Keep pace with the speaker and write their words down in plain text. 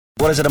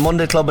What is it, a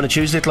Monday club and a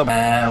Tuesday club?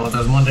 Well, there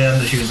was Monday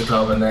and the Tuesday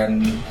club, and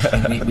then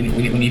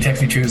when you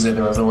text me Tuesday,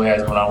 there was no way I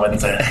was going on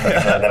Wednesday.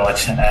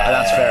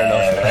 That's fair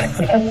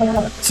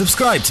enough.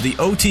 Subscribe to the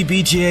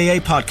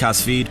OTBGAA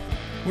podcast feed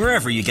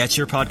wherever you get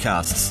your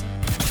podcasts.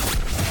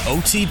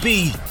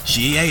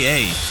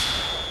 OTBGAA.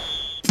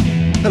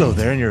 Hello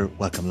there, and you're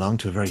welcome along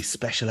to a very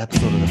special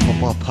episode of the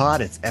Football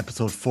Pod. It's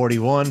episode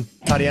 41.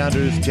 Paddy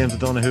Andrews, James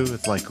O'Donoghue.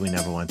 It's like we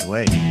never went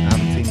away. I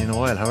haven't seen you in a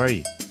while. How are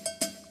you?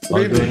 All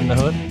good in the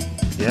hood?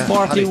 Yeah.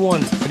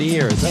 41 for the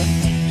year, is it?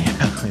 Yeah,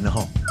 I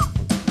know.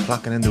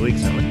 Clocking in the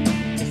weeks, aren't we?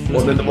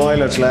 One in the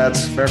mileage,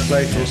 lads. Fair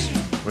play to us.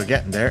 We're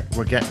getting there.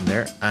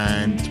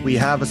 And we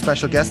have a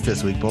special guest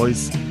this week,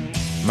 boys.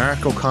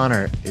 Mark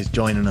O'Connor is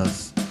joining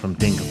us from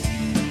Dingle.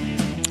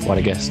 What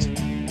a guest.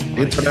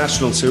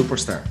 International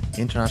superstar,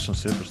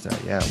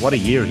 yeah. What a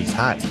year he's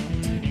had.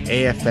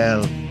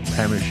 AFL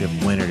Premiership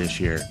winner this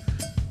year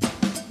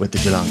with the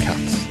Geelong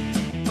Cats.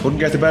 Couldn't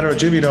get the better of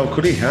Jimmy though,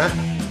 could he, huh?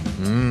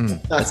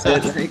 That's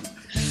it.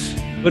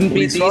 Wouldn't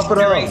be the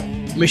Kerry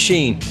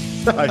machine.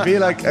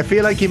 I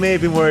feel like he may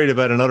have been worried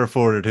about another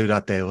forward or two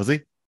that day, was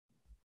he?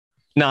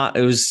 Nah, it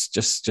was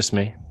just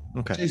me.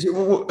 Okay.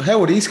 Jeez, how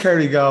would East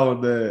Kerry go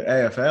in the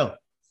AFL?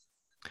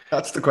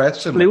 That's the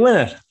question. Will they win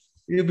it?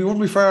 You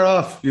wouldn't be far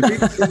off. You'd beat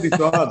the Sydney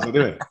Swans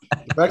anyway.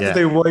 The fact that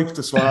they wiped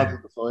the Swans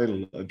in the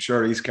final, I'm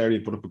sure East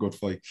Kerry put up a good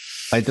fight.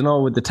 I don't know,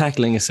 would the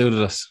tackling have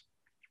suited us?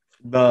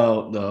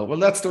 No. Well,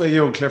 that's the way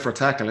you and Clifford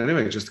tackle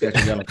anyway, just to get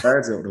your yellow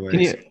cards out of the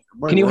way.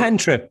 Can you hand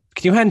trip?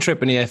 Can you hand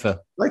trip in the AFL?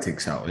 I think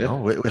so, yeah. No,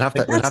 we'll have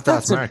to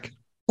ask Mark.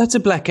 That's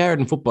a black card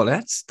in football.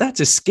 That's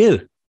a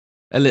skill.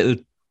 A little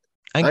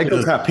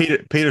ankle tap.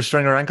 Peter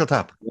Stringer ankle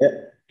tap. Yeah.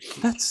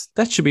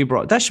 That should be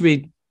brought. That should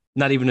be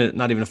not even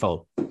a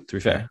foul, to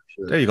be fair.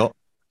 Sure. There you go.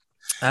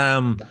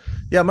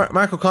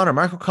 Mark O'Connor.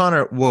 Mark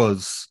O'Connor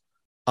was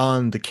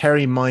on the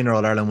Kerry minor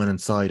All-Ireland winning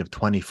side of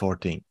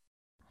 2014.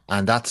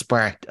 And that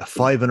sparked a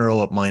 5 in a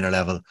row at minor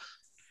level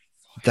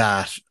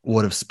that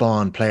would have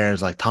spawned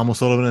players like Tom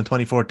O'Sullivan in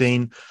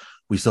 2014.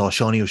 We saw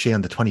Shawnee O'Shea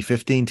on the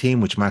 2015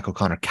 team, which Mark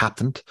O'Connor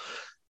captained.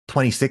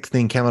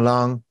 2016 came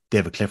along.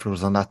 David Clifford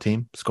was on that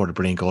team, scored a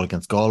brilliant goal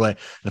against Galway.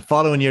 The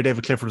following year,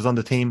 David Clifford was on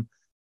the team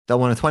that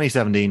won in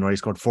 2017, where he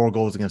scored 4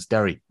 goals against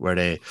Derry, where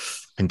I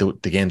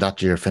think the game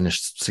that year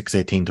finished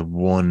 6-18 to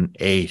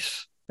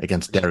 1-8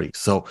 against Derry.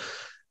 So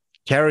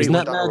Kerry, isn't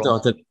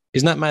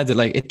that mad that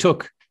like it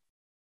took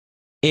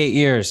 8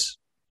 years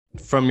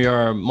from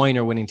your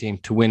minor winning team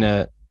to win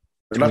a.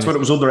 And that's when it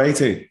was under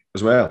 18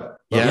 as well.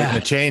 Yeah.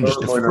 It changed.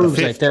 It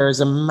proves like there is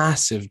a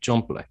massive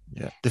jump. Like,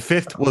 yeah, the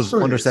fifth was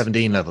under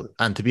 17 level,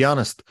 and to be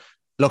honest,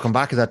 looking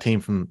back at that team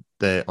from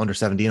the under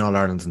 17 All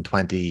Irelands in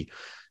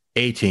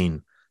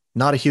 2018,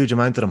 not a huge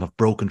amount of them have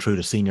broken through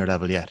the senior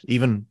level yet.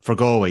 Even for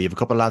Galway, you have a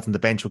couple of lads on the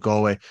bench with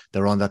Galway.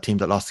 They're on that team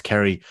that lost to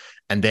Kerry,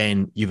 and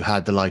then you've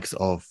had the likes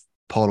of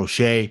Paul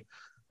O'Shea,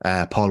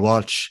 Paul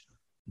Walsh,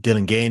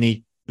 Dylan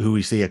Ganey, who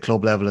we see at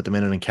club level at the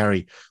minute in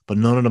Kerry, but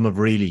none of them have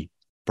really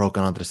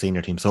broken onto the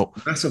senior team. So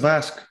massive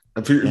ask.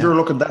 If you're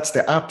looking, that's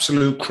the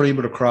absolute cream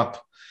of the crop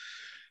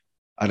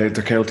at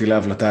inter-county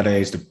level at that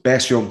age, the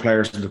best young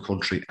players in the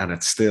country, and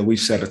it's still, we've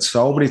said it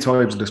so many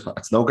times in this,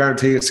 it's no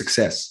guarantee of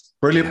success.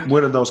 Brilliant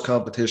winning those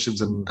competitions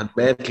and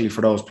mentally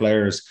for those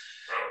players,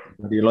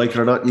 whether you like it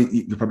or not,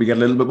 you probably get a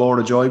little bit more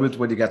enjoyment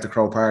when you get to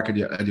Croke Park and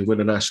you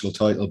win a national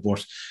title,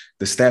 but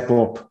the step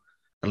up,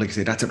 and like I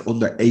say, that's an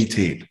under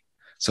 18.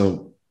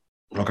 So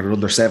looking at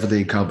under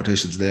 17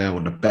 competitions now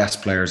and the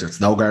best players, it's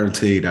no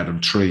guarantee that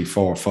in 3,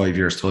 4, 5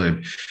 years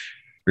time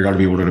you're going to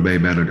be one of the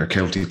main men on your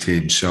county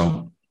team.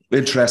 So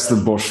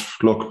interesting, but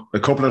look, a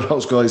couple of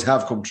those guys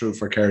have come through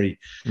for Kerry,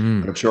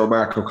 and I'm sure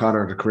Mark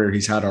O'Connor, the career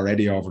he's had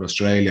already over in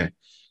Australia,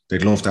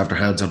 they'd love to have their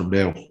hands on him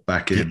now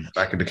back in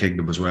the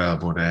kingdom as well.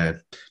 But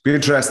be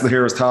interesting to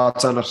hear his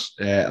thoughts on it.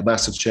 A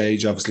massive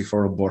change obviously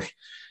for him, but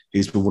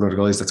he's been one of the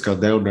guys that's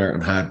gone down there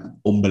and had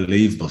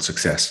unbelievable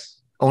success.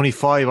 Only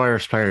 5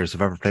 Irish players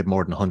have ever played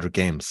more than 100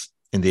 games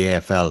in the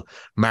AFL.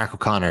 Mark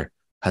O'Connor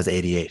has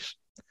 88.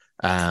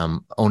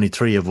 Only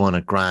 3 have won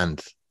a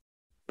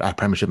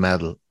Premiership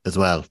medal as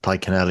well. Ty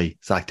Kennelly,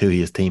 Zach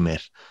Toohey, his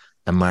teammate,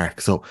 and Mark.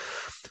 So,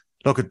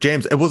 look at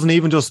James. It wasn't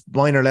even just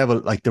minor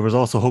level. Like, there was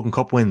also Hogan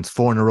Cup wins,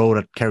 4 in a row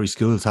that Kerry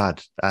Schools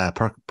had.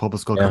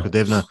 Public School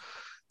Kirkcudivna.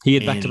 He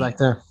had back-to-back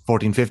there.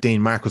 14-15,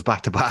 Mark was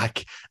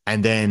back-to-back.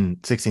 And then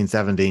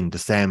 16-17, the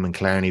Sam and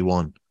Clarny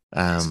won.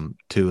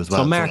 2 as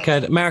well. So Mark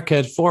had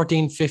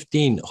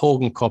 14-15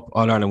 Hogan Cup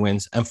All-Ireland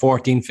wins and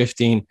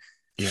 14-15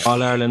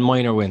 All-Ireland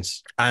minor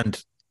wins.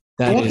 And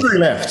before he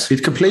left,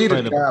 he'd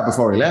completed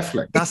before he left.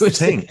 Like, that's the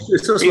thing.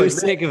 He was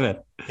sick of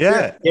it.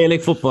 Yeah,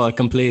 Gaelic football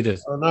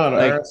completed. Oh no,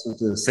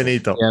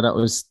 finito. Yeah, that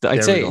was.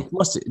 I'd say it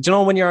must. Do you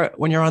know when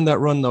you're on that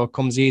run though, it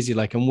comes easy.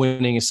 Like, and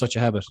winning is such a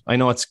habit. I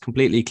know it's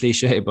completely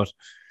cliche, but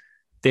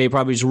they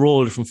probably just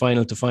rolled from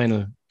final to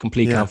final,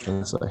 complete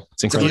confidence. Like,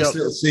 it's incredible. It's a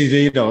nice little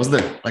CV though, isn't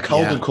it? Like,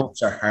 Hogan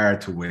Cups are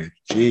hard to win.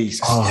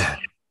 Jesus.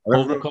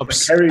 Hogan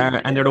Cups,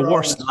 and they're the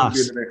worst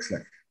loss.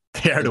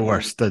 They are the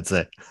worst, I'd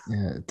say.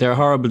 Yeah, they're a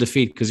horrible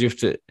defeat because you have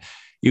to.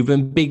 you've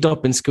been bigged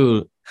up in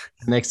school.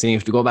 Next thing you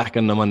have to go back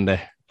on the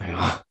Monday.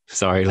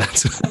 Sorry,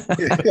 lads.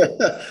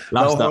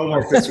 No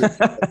homework this week.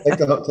 Take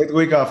the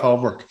week off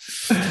homework.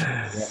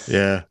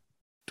 Yeah.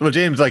 Well,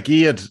 James, like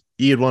he had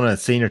won a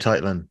senior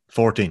title in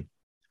 14,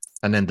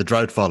 and then the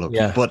drought followed.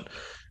 Yeah. But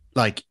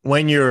like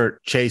when you're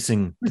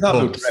chasing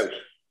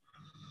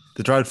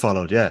the drought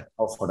followed, yeah.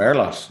 Oh, for their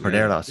loss.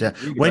 Yeah.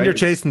 When you're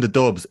chasing the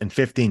dubs in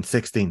 15,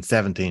 16,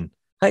 17.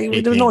 There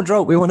was no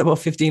drought. We won about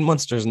 15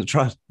 Munsters in the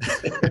drought.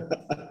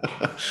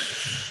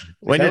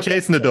 When you're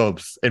chasing the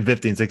dubs in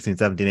 15, 16,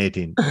 17,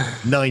 18,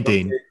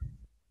 19,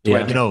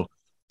 yeah. you know,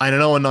 I don't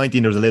know in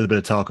 19 there was a little bit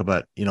of talk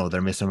about, you know,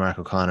 they're missing Mark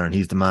O'Connor and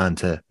he's the man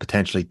to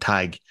potentially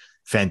tag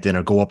Fenton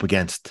or go up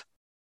against,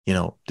 you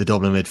know, the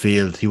Dublin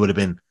midfield. He would have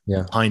been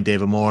behind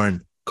David Moore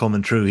and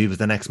coming through. He was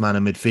the next man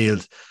in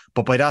midfield.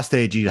 But by that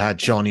stage, you had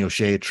Shawnee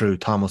O'Shea through,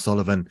 Tom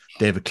O'Sullivan,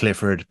 David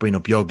Clifford, bring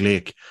up Yug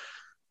Lake.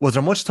 Was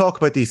there much talk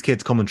about these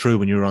kids coming through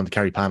when you were on the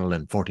Kerry panel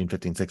in 14,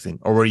 15, 16?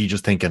 Or were you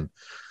just thinking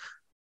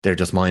they're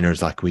just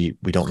minors, like we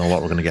don't know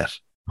what we're going to get?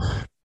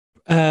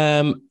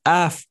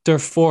 After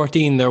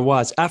 14, there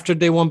was. After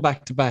they won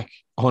back-to-back,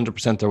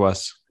 100% there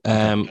was.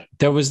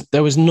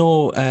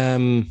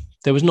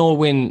 There was no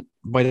win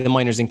by the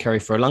minors in Kerry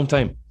for a long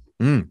time.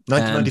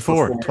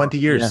 1994, 20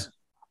 years. Yeah.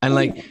 And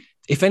like,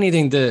 if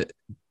anything, the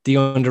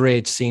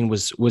underage scene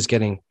was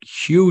getting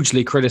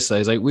hugely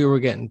criticised. Like we were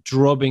getting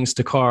drubbings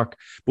to Cork,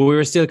 but we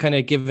were still kind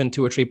of giving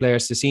 2 or 3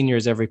 players to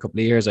seniors every couple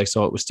of years. I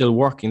saw it was still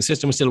working. The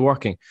system was still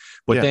working.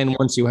 But then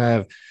once you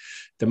have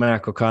the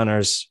Mark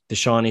O'Connors, the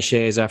Shawnee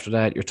Shays after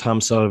that, your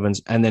Tom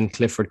Sullivans, and then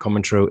Clifford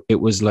coming through, it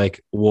was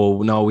like,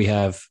 whoa, now we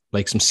have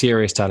like some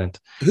serious talent.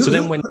 So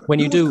then when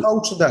you do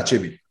coaching that,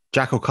 Jimmy?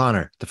 Jack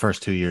O'Connor, the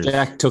first 2 years.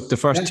 Jack took the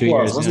first 2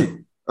 years. Was he?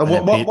 And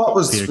what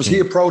was he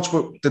approached?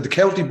 Did the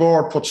county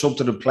board put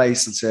something in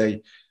place and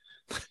say,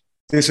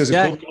 this is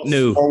a good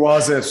no. Or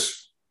was it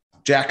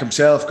Jack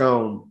himself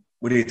going,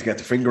 we need to get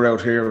the finger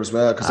out here as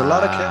well? Because a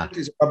lot of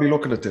counties are probably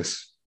looking at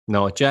this.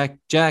 No, Jack.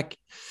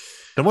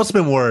 There must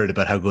have been word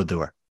about how good they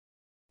were.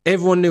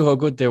 Everyone knew how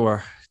good they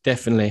were,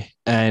 definitely.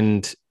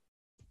 And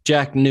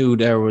Jack knew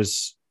there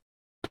was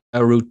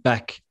a route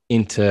back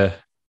into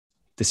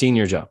the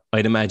senior job,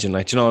 I'd imagine.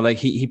 Like, you know, like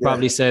he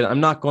probably said, I'm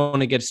not going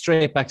to get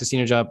straight back to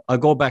senior job. I'll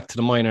go back to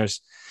the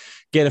minors,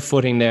 get a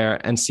footing there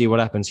and see what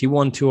happens. He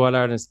won 2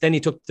 All-Irelands. Then he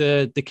took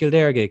the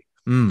Kildare gig.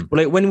 But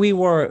like when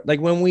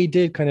we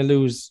did kind of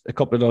lose a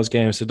couple of those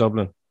games to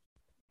Dublin,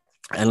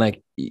 and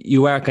like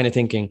you are kind of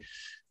thinking,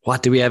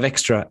 what do we have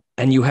extra?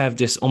 And you have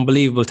this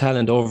unbelievable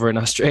talent over in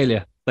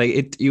Australia.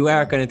 Like you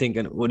are kind of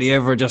thinking, would he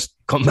ever just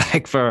come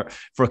back for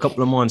a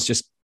couple of months?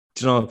 Just,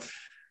 you know,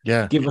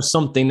 give us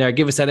something there.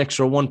 Give us that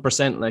extra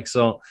 1%. Like,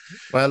 so,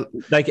 well,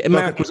 like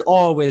Mark was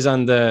always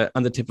on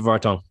the tip of our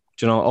tongue.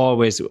 You know,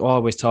 always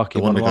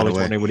talking. Always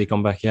wondering would he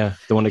come back? Yeah,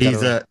 the one that got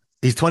away.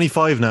 He's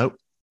 25 now.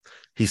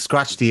 He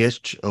scratched the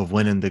itch of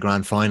winning the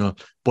grand final,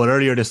 but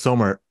earlier this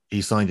summer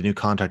he signed a new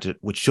contract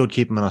which should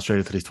keep him in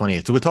Australia till he's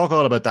 28. So we'll talk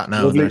all about that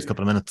now in the next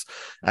couple of minutes.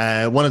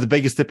 One of the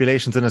biggest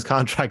stipulations in his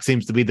contract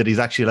seems to be that he's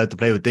actually allowed to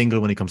play with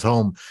Dingle when he comes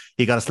home.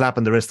 He got a slap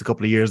on the wrist a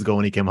couple of years ago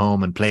when he came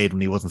home and played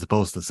when he wasn't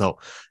supposed to. So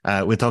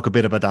we'll talk a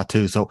bit about that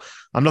too. So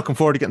I'm looking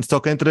forward to getting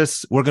stuck into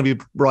this. We're going to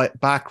be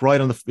back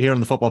here on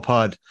the Football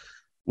Pod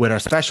with our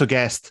special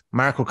guest,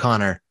 Mark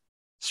O'Connor,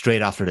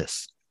 straight after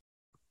this.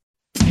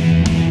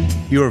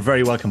 You are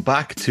very welcome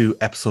back to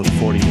episode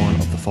 41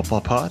 of the Football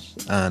Pod,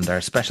 and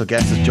our special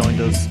guest has joined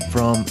us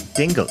from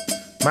Dingle.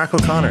 Mark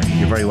O'Connor,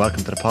 you're very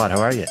welcome to the pod.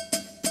 How are you?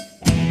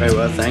 Very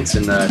well, thanks,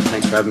 and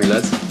thanks for having me,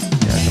 lads.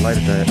 Yeah,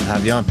 delighted to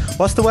have you on.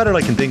 What's the weather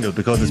like in Dingle?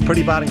 Because it's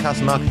pretty bad in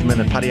Castleknock at the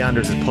minute. Paddy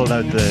Anders has pulled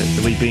out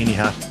the wee beanie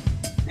hat.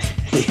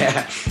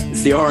 Yeah,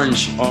 it's the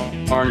orange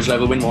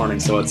level wind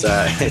warning, so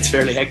it's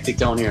fairly hectic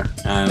down here.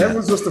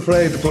 Everyone's just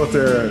afraid to put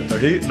their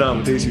heating on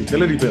with these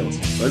utility bills.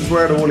 I just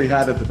wear the woolly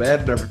hat at the bed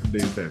and everything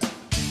these days.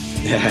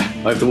 Yeah,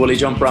 I have the woolly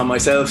jumper on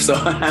myself, so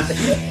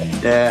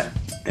yeah,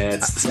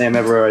 it's the same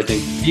everywhere, I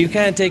think. You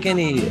can't take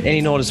any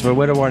notice of a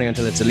weather warning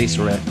until it's at least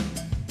red.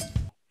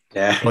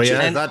 Yeah. Oh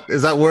yeah,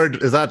 is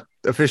that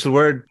official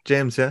word,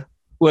 James? Yeah.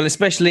 Well,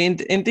 especially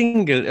in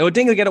Dingle. Oh,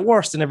 Dingle get it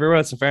worse than everywhere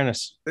else, in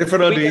fairness. We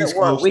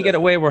get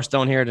it way worse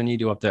down here than you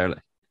do up there.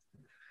 Like.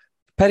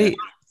 Paddy,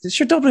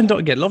 sure Dublin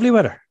don't get lovely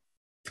weather.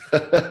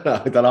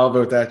 I don't know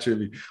about that,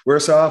 Jimmy.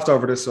 We're soft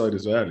over this side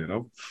as well, you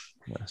know.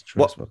 That's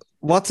true.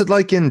 What's it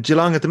like in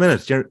Geelong at the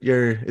minute?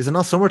 Is it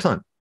not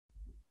summertime?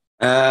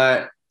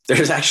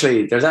 There's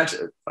actually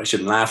I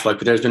shouldn't laugh but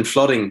there's been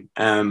flooding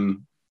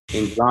in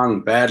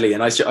Geelong badly,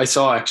 and I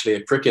saw actually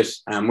a cricket.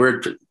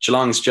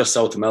 Geelong's just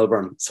south of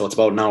Melbourne, so it's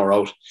about an hour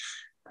out.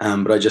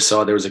 But I just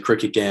saw there was a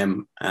cricket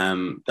game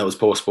that was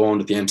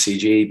postponed at the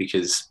MCG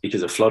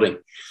because of flooding.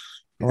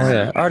 Oh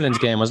yeah, Ireland's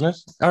game, wasn't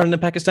it? Ireland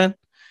and Pakistan.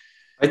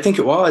 I think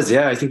it was.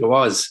 Yeah, I think it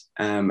was.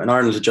 And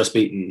Ireland had just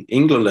beaten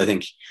England, I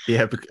think.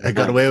 Yeah, I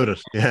got away with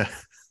it. Yeah.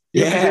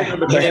 Yeah.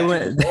 They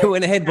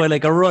went ahead by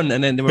like a run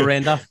and then they were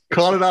rained off.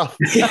 Call it off.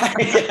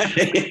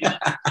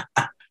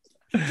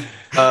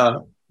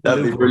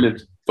 That'd be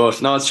brilliant.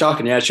 But no, it's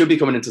shocking. Yeah, it should be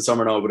coming into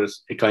summer now, but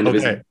it kind of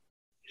isn't.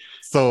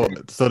 So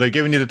they're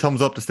giving you the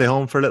thumbs up to stay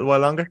home for a little while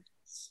longer?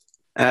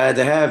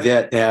 They have,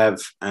 yeah, they have.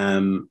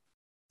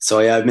 So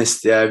yeah, I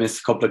missed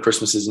a couple of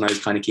Christmases, and I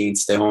was kind of keen to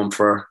stay home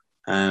for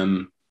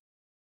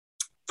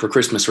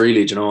Christmas,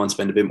 really, and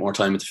spend a bit more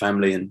time with the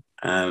family and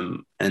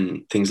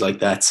things like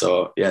that.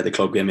 So yeah, the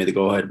club gave me the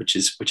go ahead, which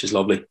is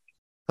lovely.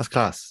 That's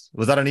class.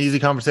 Was that an easy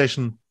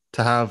conversation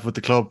to have with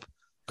the club?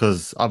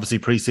 Because obviously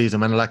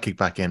pre-season, when will that kick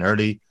back in?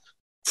 Early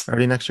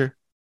next year?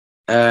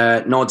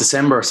 No,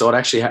 December. So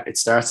it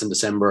starts in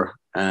December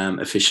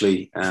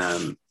officially.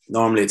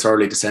 Normally it's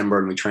early December,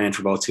 and we train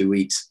for about 2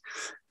 weeks.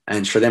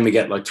 And for them, we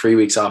get like 3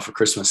 weeks off for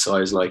Christmas. So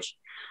I was like,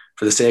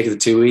 for the sake of the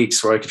 2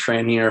 weeks where I could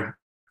train here,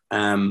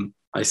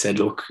 I said,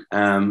 look,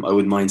 I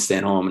wouldn't mind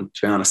staying home. And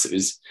to be honest, it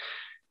was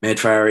made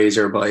far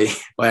easier by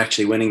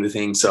actually winning the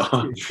thing. So,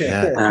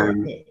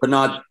 but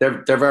not,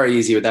 they're very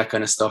easy with that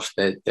kind of stuff.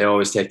 They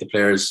always take the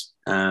players'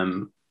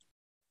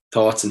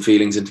 thoughts and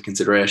feelings into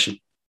consideration.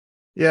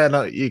 Yeah,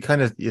 no, you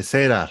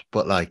say that,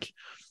 but like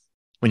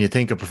when you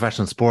think of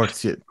professional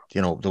sports, you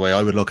know, the way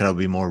I would look at it would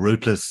be more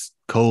ruthless,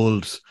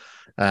 cold.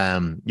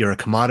 You're a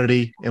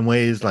commodity in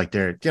ways, like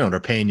they're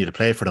paying you to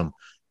play for them.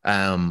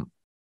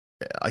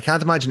 I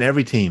can't imagine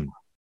every team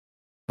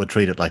would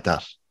treat it like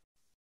that.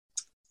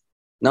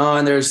 No,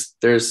 and there's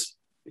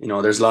a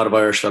lot of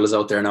Irish fellas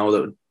out there now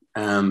that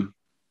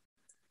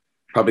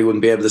probably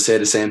wouldn't be able to say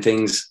the same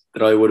things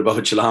that I would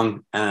about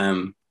Geelong.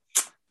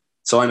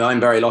 So I'm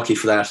very lucky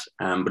for that.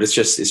 But it's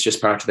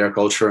just part of their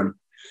culture,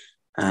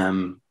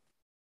 and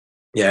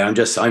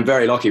I'm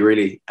very lucky,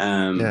 really.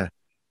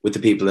 With the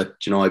people that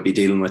I'd be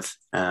dealing with,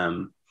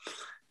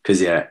 because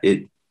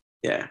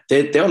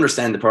they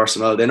understand the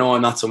person well. They know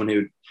I'm not someone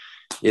who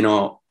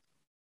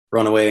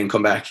run away and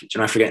come back,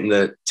 after getting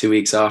the 2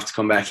 weeks off to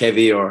come back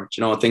heavy, or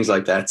things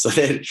like that. So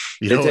they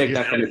take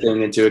that kind of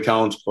thing into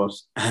account. But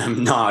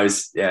to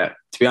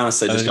be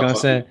honest, I was going to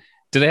say,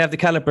 do they have the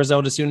calipers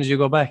out as soon as you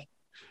go back?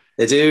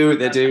 They do,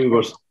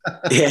 but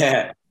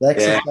yeah,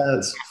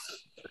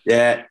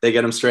 they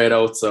get them straight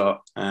out. So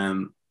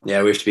we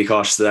have to be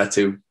cautious of that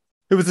too.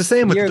 It was the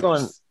same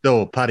with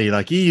though, Paddy.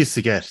 Like you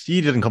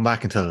didn't come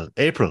back until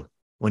April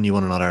when you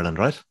won in All-Ireland,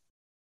 right?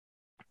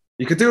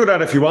 You could do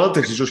that if you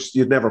wanted.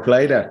 You'd never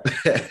play that.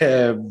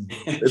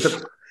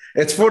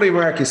 It's funny,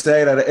 Mark, you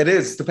say that. It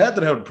is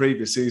depending on how the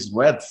previous season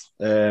went.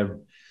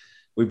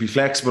 We'd be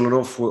flexible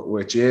enough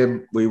with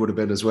Jim. We would have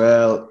been as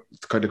well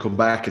to kind of come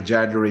back in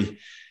January.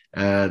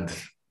 And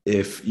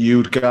if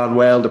you'd gone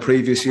well the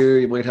previous year,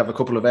 you might have a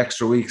couple of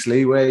extra weeks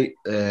leeway.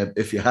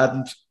 If you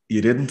hadn't,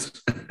 you didn't.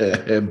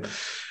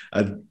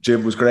 And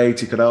Jim was great.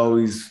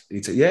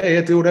 He'd say,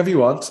 yeah, do whatever you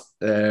want.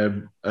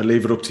 And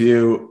leave it up to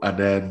you. And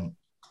then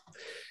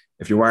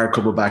if you weren't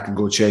coming back in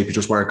good shape, you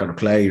just weren't going to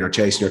play. You're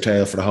chasing your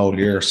tail for the whole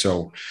year.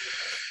 So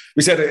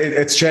we said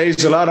it's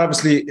changed a lot,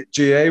 obviously,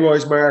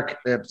 GA-wise, Mark,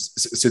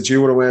 since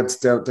you would have went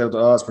down to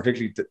Oz,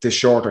 particularly this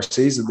shorter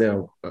season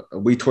now.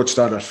 We touched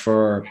on it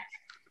for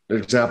an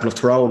example of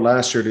Tyrone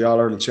last year, the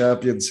All-Ireland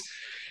champions,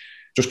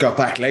 just got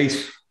back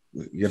late.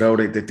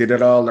 They did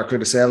it all. They're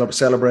kind of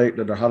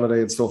celebrating their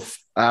holiday and stuff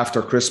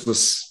after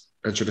Christmas,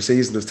 and so the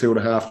season is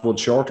 2.5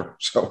 months shorter.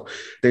 So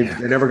they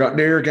never got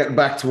near getting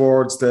back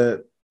towards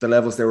the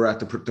levels they were at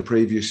the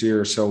previous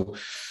year. So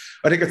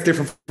I think it's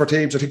different for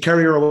teams. I think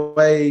Kerry are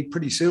away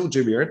pretty soon,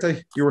 Jimmy, aren't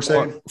they? You were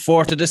saying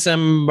 4th of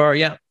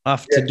December,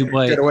 off to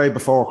Dubai. Get away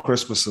before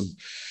Christmas, and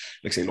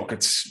like I say, look,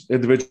 it's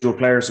individual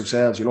players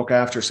themselves. You look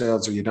after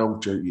yourselves, or you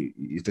don't. You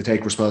have to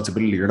take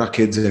responsibility. You're not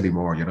kids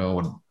anymore,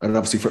 And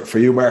obviously for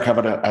you, Mark,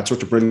 having had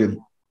such a brilliant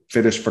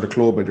finish for the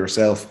club and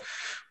yourself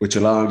with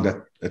Geelong, that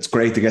it's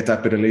great to get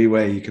that bit of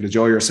leeway. You can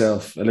enjoy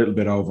yourself a little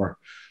bit over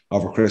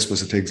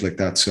Christmas and things like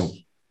that. So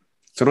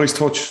it's a nice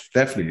touch,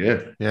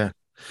 definitely. Yeah.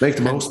 Make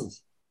the most of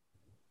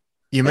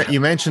it. You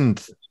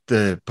mentioned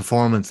the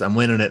performance and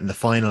winning it in the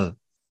final,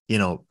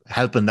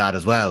 helping that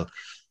as well.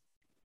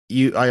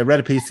 I read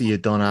a piece that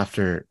you'd done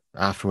afterwards,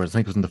 I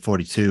think it was in the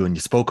 42, and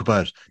you spoke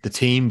about the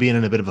team being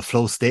in a bit of a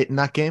flow state in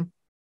that game.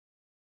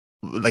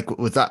 Like,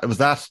 was that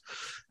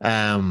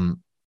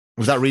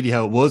really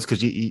how it was?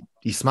 Because you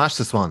smashed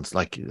the Swans.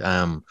 Like,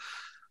 I'd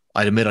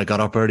admit I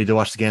got up early to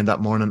watch the game that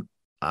morning.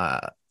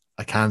 I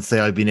can't say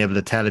I've been able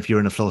to tell if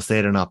you're in a flow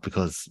state or not,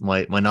 because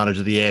my knowledge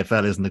of the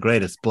AFL isn't the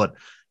greatest, but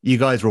you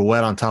guys were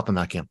well on top in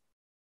that game.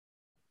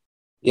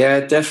 Yeah,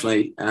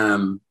 definitely.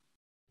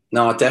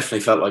 No, it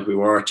definitely felt like we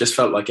were. It just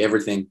felt like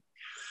everything.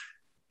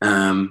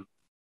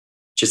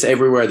 Just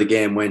everywhere the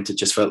game went, it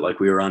just felt like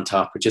we were on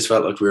top. It just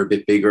felt like we were a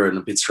bit bigger and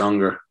a bit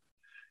stronger.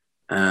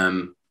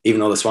 Even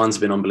though the Swans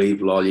have been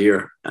unbelievable all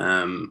year.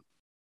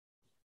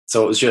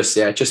 So it was just,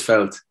 it just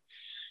felt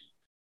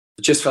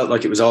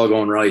like it was all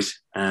going right.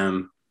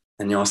 And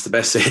it's the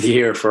best day of the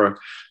year for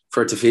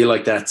it to feel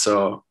like that.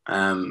 So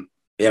by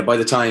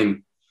the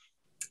time,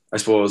 I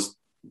suppose,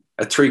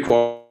 at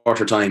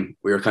 3/4 time,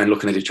 we were kind of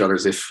looking at each other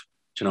as if,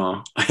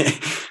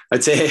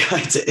 I'd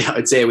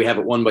say we have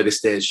it won by this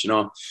stage.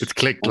 It's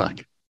clicked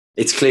like.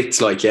 It's clicked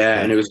like,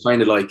 and it was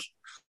kind of like,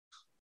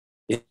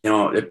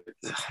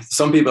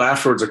 some people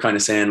afterwards are kind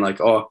of saying like,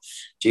 oh,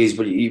 geez,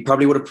 but you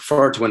probably would have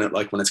preferred to win it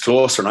like when it's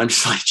closer. And I'm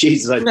just like,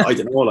 Jesus, I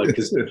don't know, like,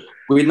 because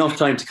we had enough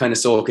time to kind of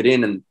soak it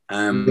in and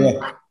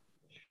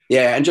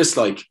and just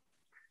like,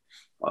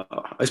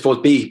 I suppose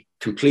be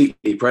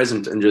completely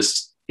present and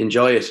just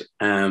enjoy it,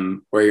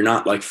 where you're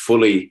not like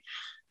fully,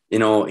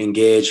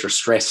 engaged or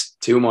stressed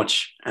too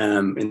much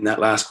in that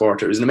last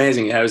quarter. It was an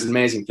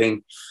amazing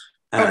thing.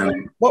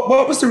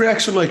 What was the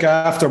reaction like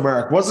after,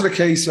 Mark? Was it a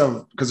case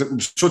of, because it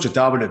was such a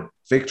dominant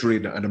victory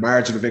and a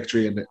margin of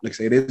victory, and like I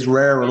say, it is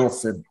rare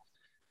enough in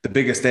the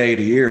biggest day of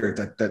the year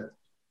that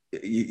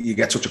you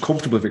get such a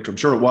comfortable victory. I'm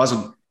sure it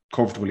wasn't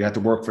comfortable. You had to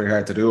work very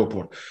hard to do it.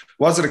 But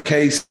was it a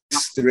case,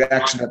 the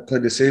reaction that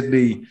kind of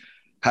Sydney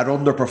had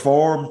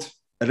underperformed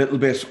a little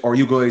bit, or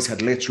you guys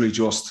had literally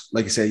just,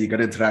 like you say, you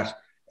got into that,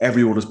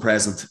 everyone was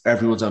present,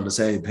 everyone's on the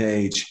same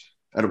page,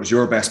 and it was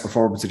your best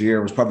performance of the year?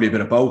 It was probably a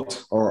bit of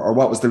both, or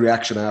what was the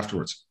reaction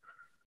afterwards?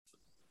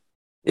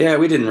 Yeah,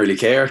 we didn't really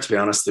care, to be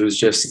honest. It was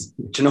just,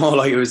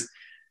 like, it was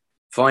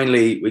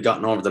finally we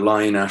gotten over the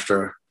line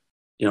after,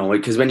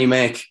 because when you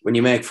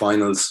make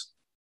finals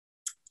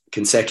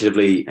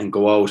consecutively and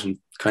go out in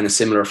kind of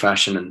similar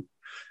fashion, and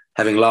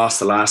having lost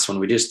the last one,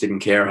 we just didn't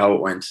care how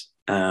it went,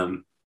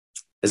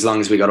 as long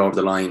as we got over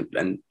the line.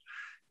 And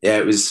yeah,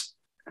 it was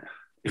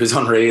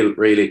unreal,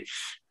 really,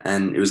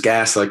 and it was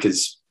gas, like,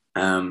 because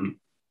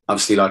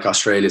obviously, like,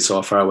 Australia's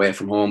so far away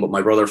from home, but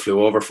my brother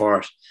flew over for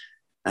it,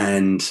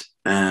 and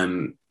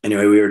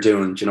anyway, we were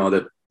doing,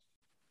 the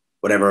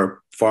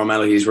whatever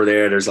formalities were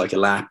there. There's like a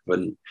lap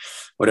and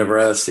whatever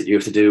else that you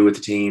have to do with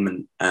the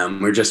team,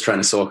 and we're just trying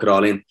to soak it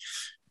all in.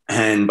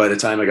 And by the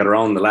time I got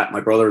around the lap,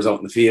 my brother was out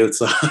in the field,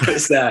 so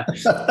it's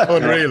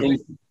unreal.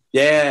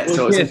 Yeah,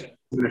 so it's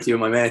a few of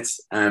my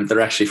mates,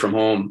 they're actually from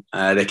home.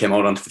 They came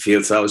out onto the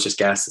field, so that was just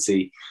gas to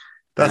see.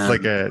 That's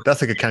like a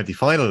county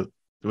final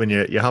when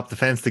you hop the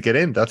fence to get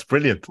in. That's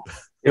brilliant.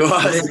 It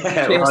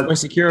was. My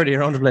security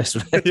around the place.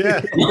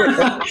 Yeah.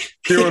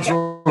 Everyone's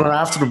running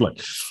after them,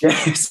 like. Yeah,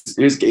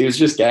 it was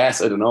just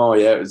gas. I don't know.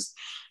 Yeah, it was.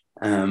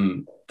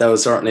 That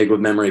was certainly a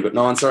good memory. But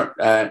no, in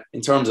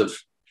terms of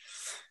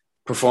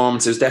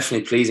performance, it was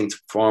definitely pleasing to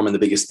perform in the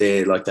biggest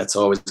day. Like, that's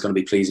always going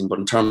to be pleasing. But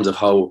in terms of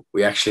how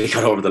we actually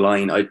got over the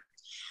line,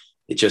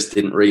 it just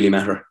didn't really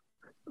matter.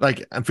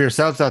 Like, and for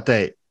yourselves that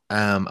day,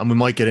 and we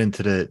might get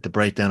into the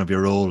breakdown of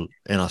your role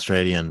in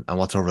Australia and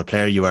what sort of a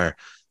player you are.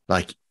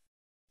 Like,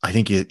 I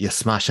think you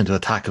smashed into a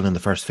tackle in the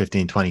first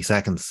 15, 20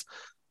 seconds.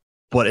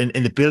 But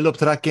in the build-up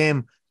to that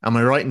game, am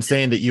I right in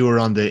saying that you were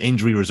on the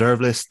injury reserve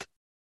list?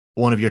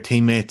 One of your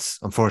teammates,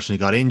 unfortunately,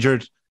 got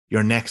injured.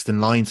 You're next in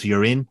line, so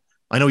you're in.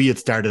 I know you had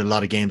started a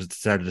lot of games at the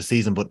start of the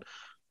season, but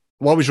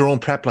what was your own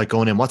prep like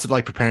going in? What's it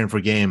like preparing for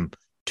a game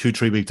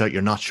 2-3 weeks out?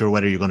 You're not sure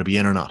whether you're going to be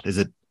in or not. Is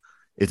it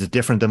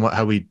different than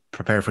how we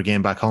prepare for a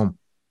game back home?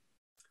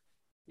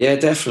 Yeah,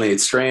 definitely.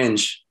 It's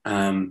strange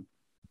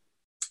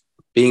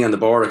being on the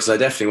border, because I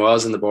definitely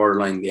was in the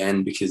borderline in the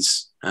end,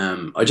 because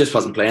I just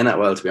wasn't playing that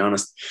well, to be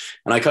honest.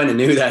 And I kind of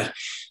knew that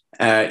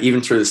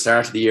even through the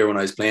start of the year when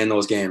I was playing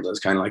those games. I was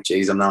kind of like,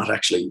 geez, I'm not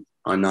actually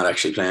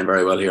playing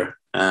very well here.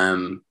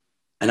 And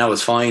that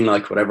was fine,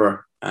 like,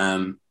 whatever.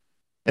 And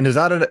is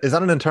that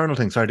an internal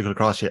thing? Sorry to cut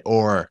across you,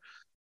 or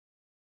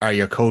are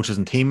your coaches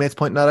and teammates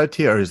pointing that out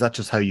to you, or is that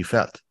just how you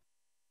felt?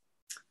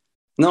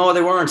 No,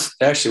 they weren't.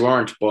 They actually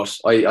weren't. But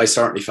I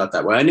certainly felt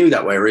that way. I knew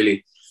that way,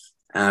 really.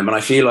 And I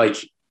feel like,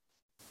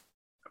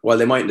 well,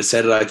 they mightn't have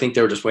said it. I think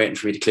they were just waiting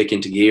for me to click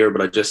into gear,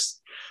 but I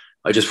just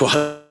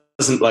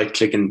wasn't like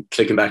clicking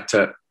back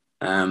to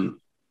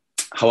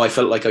how I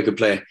felt like I could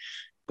play.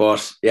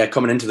 But yeah,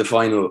 coming into the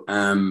final,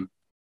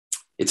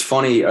 it's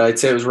funny. I'd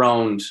say it was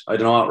around, I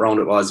don't know what round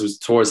it was. It was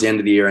towards the end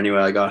of the year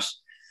anyway. I got,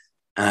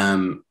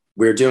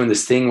 we were doing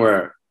this thing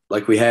where,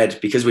 like,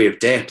 because we have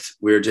depth,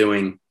 we were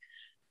doing,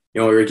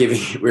 we were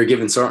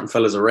giving certain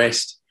fellas a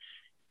rest,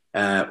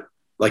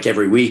 like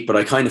every week. But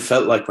I kind of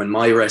felt like when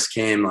my rest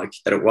came, like,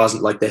 that it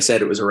wasn't like they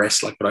said it was a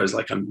rest, like, but I was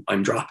like,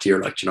 I'm dropped here,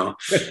 like, management.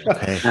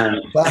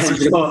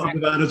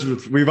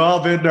 We've all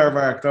been there,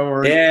 Mark. Don't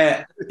worry.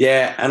 Yeah.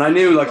 And I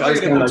knew, like, I was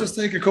going to just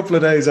take a couple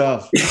of days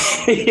off.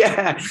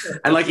 Yeah.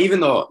 And like, even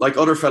though like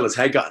other fellas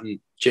had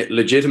gotten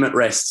legitimate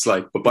rests,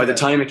 like, but by the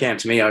time it came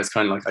to me, I was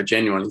kind of like, I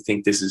genuinely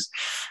think this is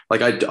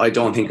like, I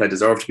don't think I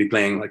deserve to be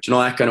playing, like,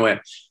 that kind of way.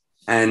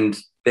 And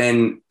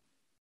then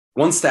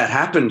once that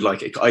happened,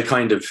 like, I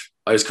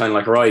was kind of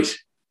like, right,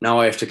 now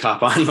I have to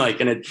cop on, like,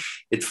 and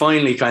it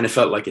finally kind of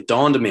felt like it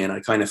dawned on me, and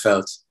I kind of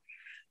felt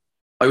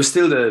I was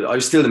still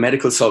the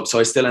medical sub, so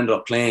I still ended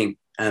up playing.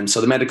 So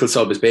the medical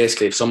sub is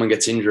basically, if someone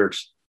gets injured,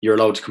 you're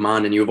allowed to come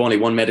on, and you have only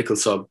one medical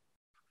sub.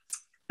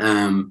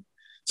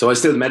 So I was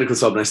still the medical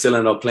sub, and I still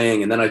ended up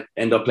playing, and then I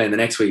ended up playing the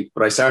next week.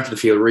 But I started to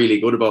feel really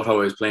good about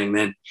how I was playing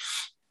then,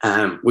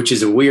 which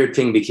is a weird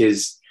thing,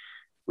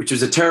 which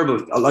was a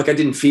terrible, like, I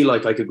didn't feel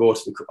like I could go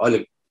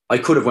to I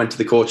could have went to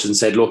the coaches and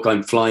said, look,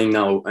 I'm flying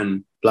now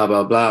and blah,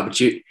 blah, blah.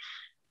 But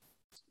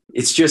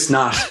it's just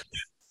not,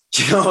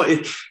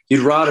 you'd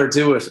rather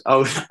do it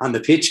out on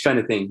the pitch kind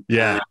of thing.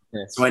 Yeah.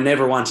 So I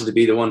never wanted to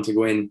be the one to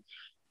go in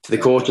to the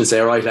coach and say,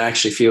 all right, I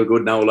actually feel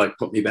good now, like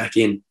put me back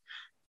in.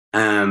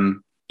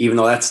 Even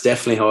though that's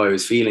definitely how I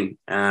was feeling.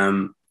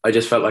 I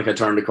just felt like I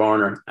turned the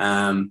corner.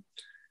 And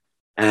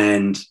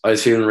I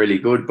was feeling really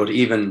good. But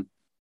even,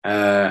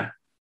 I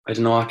don't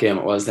know what game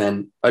it was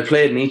then. I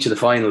played in each of the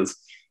finals.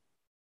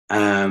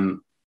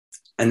 And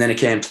then it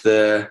came to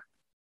the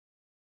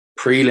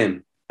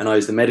prelim and I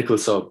was the medical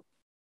sub.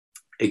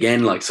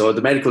 Again, like, so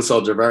the medical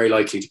subs are very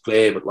likely to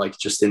play, but like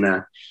just in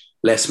a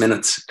less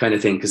minutes kind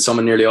of thing, because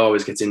someone nearly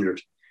always gets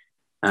injured.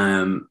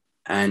 And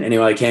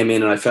anyway, I came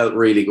in and I felt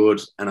really good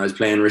and I was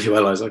playing really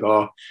well. I was like,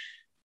 oh,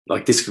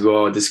 like this could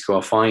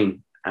go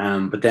fine.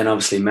 But then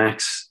obviously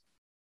Max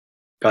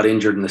got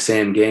injured in the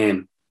same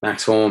game,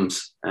 Max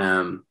Holmes,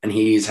 and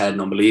he's had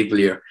an unbelievable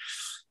year.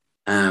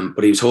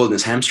 But he was holding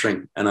his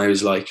hamstring and I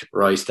was like,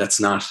 right, that's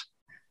not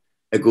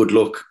a good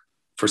look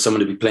for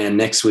someone to be playing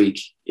next week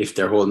if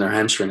they're holding their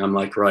hamstring. I'm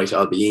like, right,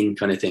 I'll be in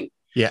kind of thing.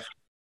 Yeah.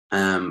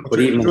 But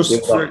even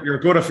you're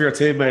good for your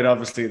teammate,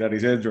 obviously, that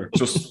he's injured,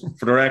 just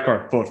for the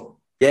record. But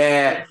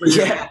yeah.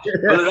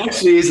 Well, it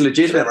actually is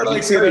legitimate. Never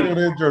like seeing anyone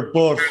injured,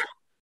 but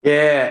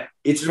yeah,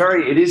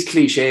 it is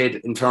cliched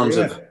in terms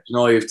of, you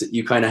know,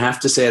 you kind of have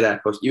to say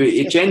that, but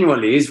it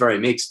genuinely is very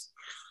mixed.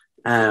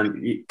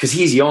 Because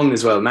he's young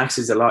as well. Max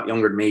is a lot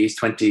younger than me. He's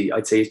 20,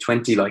 I'd say he's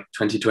 20, like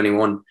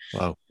 2021.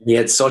 Wow. He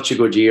had such a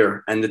good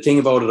year. And the thing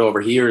about it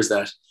over here is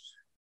that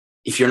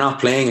if you're not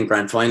playing in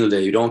grand final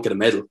day, you don't get a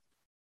medal.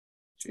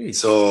 Jeez.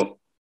 So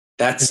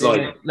that's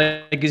like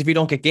if you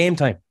don't get game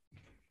time.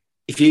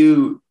 If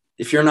you're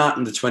not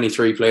in the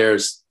 23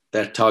 players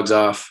that togs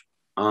off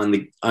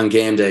on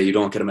game day, you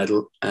don't get a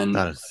medal. And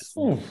that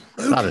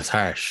is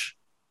harsh.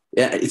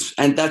 Yeah,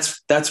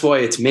 that's why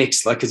it's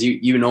mixed. Like, because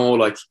you know,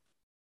 like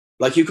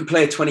you could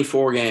play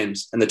 24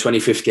 games and the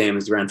 25th game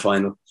is the grand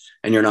final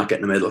and you're not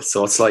getting a medal.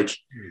 So it's like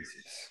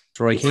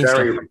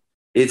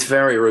it's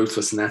very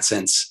ruthless in that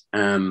sense.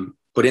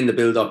 But in the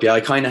build up, yeah, I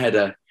kind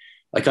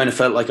of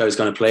felt like I was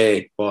going to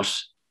play, but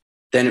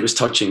then it was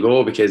touch and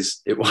go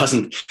because it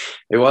wasn't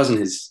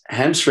his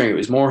hamstring. It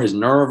was more his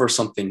nerve or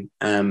something,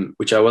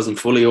 which I wasn't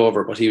fully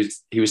over, but he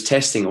was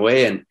testing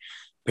away and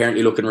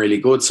apparently looking really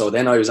good. So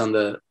then I was on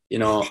the, you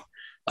know,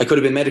 I could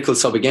have been medical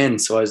sub again.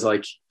 So I was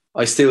like,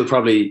 I still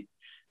probably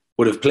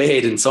would have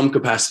played in some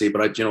capacity,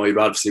 but I'd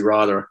obviously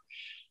rather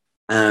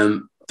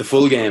the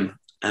full game.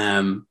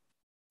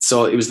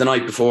 So it was the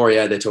night before,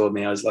 yeah, they told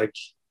me,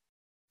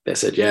 they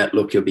said, yeah,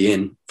 look, you'll be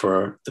in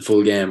for the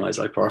full game. I was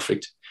like,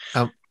 perfect.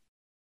 And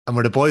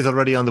were the boys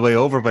already on the way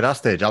over by that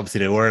stage? Obviously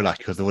they were, like,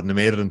 because they wouldn't have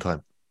made it in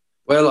time.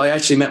 Well, I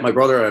actually met my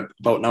brother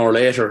about an hour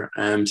later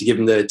to give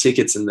him the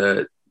tickets and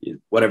the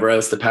whatever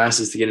else, the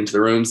passes to get into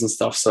the rooms and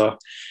stuff. So,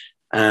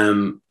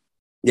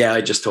 yeah,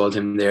 I just told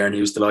him there and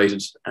he was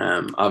delighted,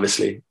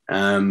 obviously.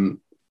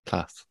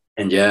 Class.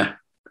 And yeah,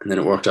 and then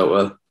it worked out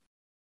well. Do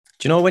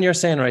you know when you're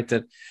saying, right,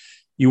 that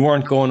you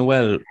weren't going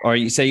well, or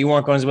you say you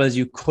weren't going as well as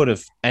you could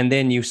have, and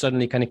then you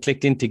suddenly kind of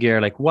clicked into gear,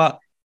 like what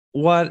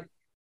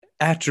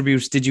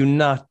attributes did you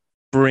not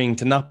bring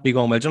to not be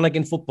going well? Do you know, like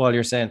in football,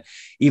 you're saying,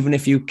 even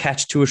if you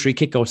catch 2 or 3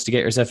 kickouts to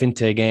get yourself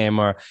into a game,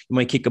 or you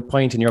might kick a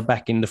point and you're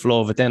back in the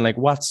flow of it, then like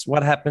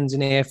what happens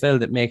in AFL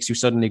that makes you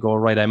suddenly go,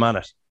 right, I'm on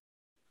it?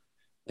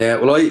 Yeah,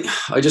 well,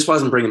 I just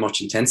wasn't bringing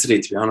much intensity,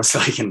 to be honest.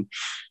 Like, and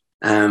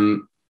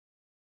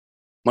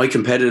my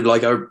competitive,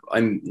 like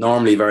I'm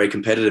normally very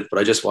competitive, but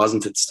I just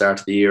wasn't at the start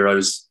of the year. I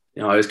was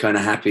kind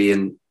of happy,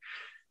 and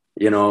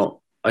I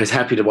was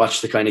happy to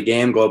watch the kind of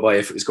game go by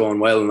if it was going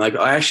well. And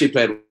I actually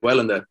played well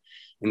in the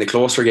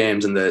closer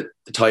games and the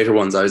tighter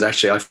ones.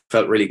 I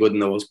felt really good in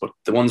those. But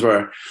the ones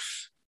where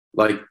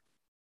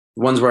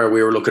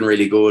we were looking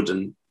really good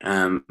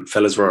and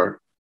fellas were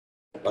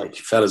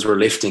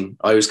lifting,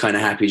 I was kind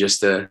of happy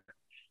just to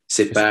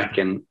sit back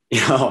and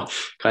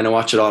kind of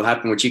watch it all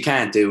happen, which you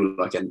can't do.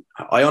 Like, and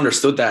I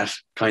understood that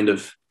kind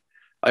of.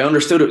 I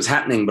understood it was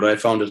happening, but I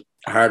found it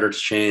harder to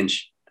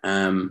change.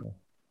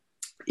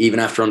 Even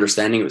after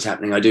understanding it was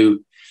happening, I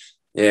do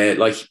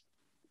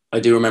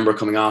remember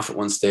coming off at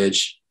one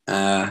stage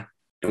in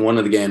one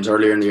of the games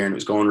earlier in the year, and it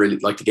was going really,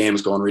 like, the game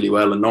was going really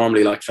well. And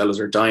normally, like,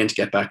 fellas are dying to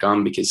get back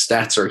on because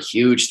stats are a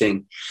huge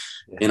thing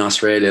in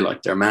Australia.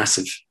 Like, they're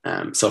massive.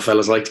 So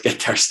fellas like to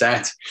get their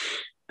stats,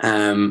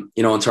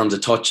 in terms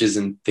of touches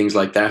and things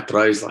like that. But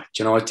I was like,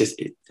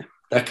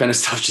 that kind of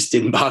stuff just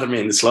didn't bother me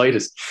in the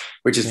slightest,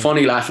 which is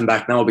funny laughing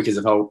back now because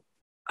of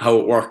how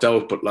it worked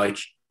out. But like,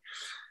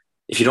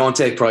 if you don't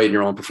take pride in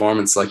your own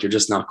performance, like, you're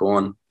just not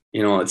going,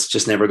 it's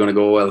just never going to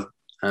go well.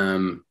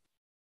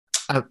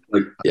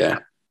 Yeah.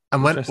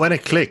 And when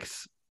it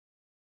clicked,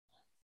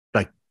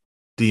 like,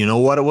 do you know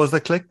what it was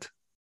that clicked?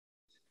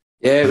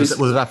 Yeah, was it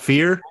that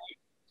fear?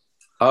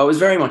 Oh, it was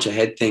very much a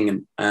head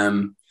thing,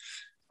 and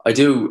I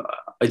do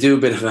a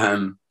bit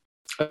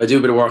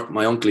of work.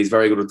 My uncle, he's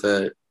very good with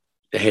the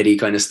heady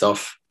kind of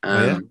stuff.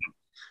 And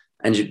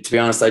to be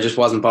honest, I just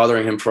wasn't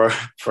bothering him for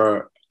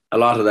a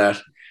lot of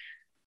that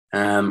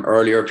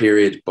earlier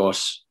period.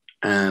 But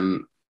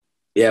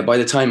by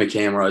the time it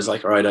came where I was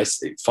like, all right,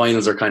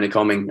 finals are kind of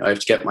coming, I have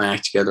to get my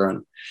act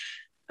together.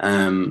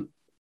 And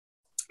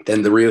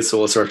then the real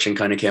soul searching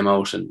kind of came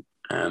out, and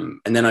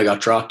then I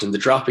got dropped, and the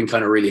dropping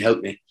kind of really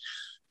helped me,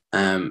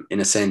 in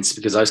a sense,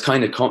 because I was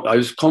kind of I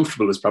was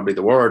comfortable is probably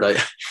the word.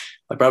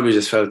 I probably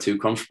just felt too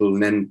comfortable,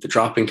 and then the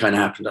dropping kind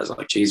of happened. I was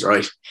like, geez,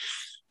 right,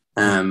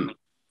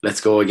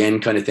 let's go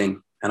again, kind of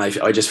thing. And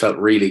I just felt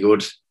really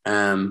good.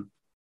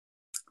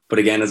 But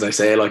again, as I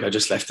say, like I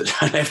just left it.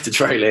 I left it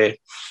very late.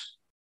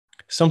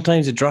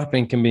 Sometimes the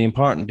dropping can be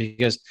important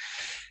because,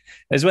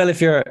 as well,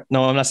 if you're,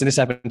 no, I'm not saying this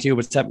happened to you,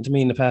 but it's happened to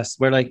me in the past,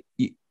 where like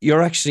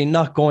you're actually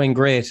not going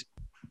great,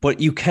 but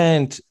you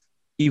can't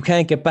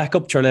get back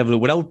up to your level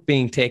without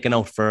being taken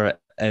out for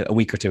a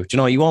week or two. You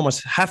know, you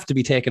almost have to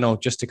be taken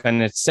out just to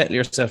kind of settle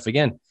yourself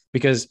again,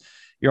 because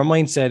your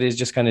mindset is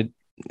just kind of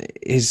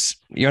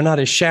you're not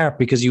as sharp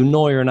because you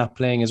know you're not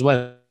playing as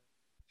well.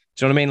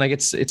 Do you know what I mean? Like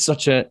it's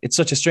such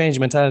a strange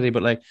mentality,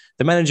 but like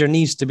the manager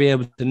needs to be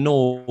able to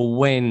know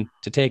when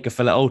to take a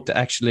fella out to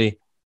actually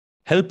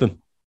help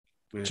him.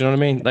 Do you know what I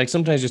mean? Like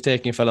sometimes just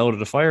taking a fella out of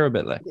the fire a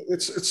bit. Like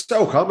it's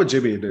so common,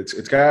 Jimmy. And it's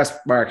gas,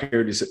 Mark.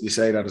 Here you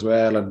say that as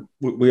well, and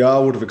we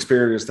all would have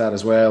experienced that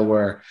as well.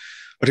 Where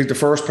I think the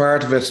first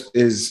part of it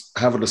is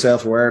having the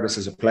self-awareness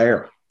as a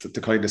player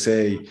to kind of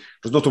say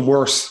there's nothing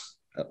worse.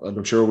 And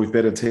I'm sure we've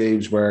been in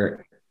teams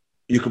where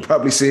you can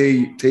probably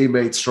see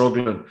teammates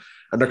struggling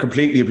and they're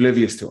completely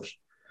oblivious to it.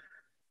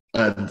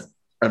 And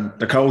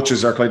the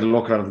coaches are kind of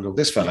looking at them and go,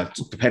 this fella,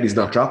 the penny's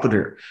not dropping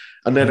here.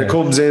 And then it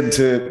comes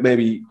into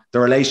maybe the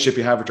relationship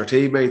you have with your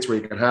teammates where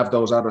you can have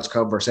those honest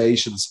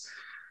conversations.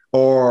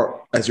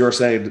 Or, as you're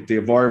saying, the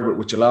environment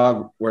with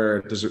Geelong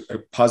where there's a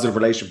positive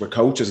relationship with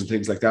coaches and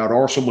things like that.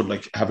 Or someone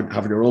like having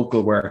your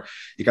uncle where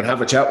you can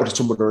have a chat with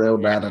someone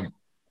around that. And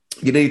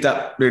you need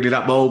that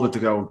moment to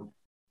go,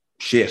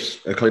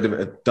 shit,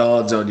 it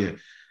dawns on you.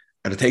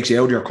 And it takes you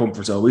out of your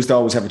comfort zone. We used to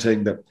always have a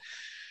thing that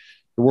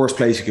the worst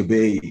place you could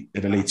be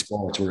in elite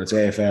sports, whether it's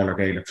AFL or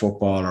Gaelic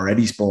football or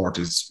any sport,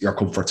 is your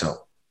comfort zone.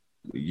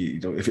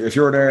 You know, if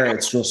you're there,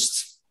 it's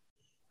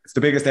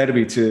the biggest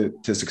enemy to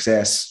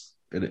success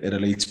in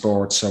elite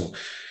sports. So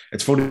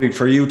it's funny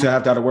for you to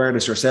have that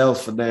awareness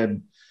yourself, and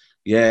then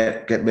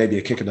get maybe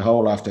a kick in the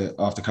hole off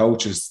the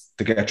coaches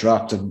to get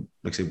dropped. And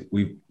like I say,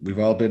 we've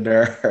all been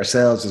there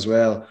ourselves as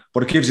well.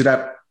 But it gives you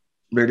that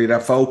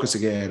focus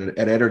again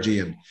and energy,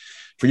 and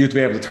for you to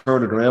be able to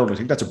turn it around. I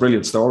think that's a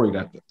brilliant story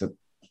that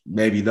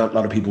maybe not a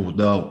lot of people would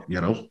know,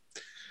 you know?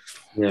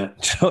 Yeah.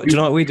 Do you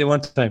know what we did one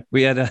time?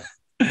 We had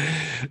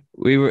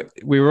we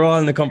were all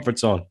in the comfort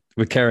zone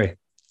with Kerry.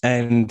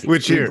 And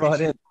which year?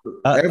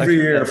 Every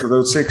year for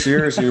those 6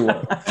 years you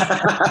were.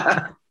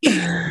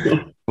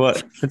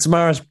 But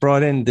Fitzmaurice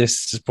brought in this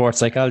sports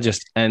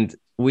psychologist, and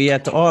we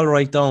had to all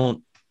write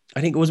down, I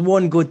think it was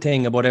one good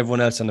thing about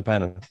everyone else on the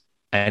panel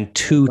and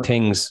two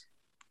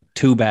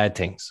bad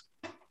things.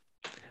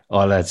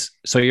 Oh, lads.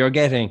 So you're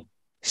getting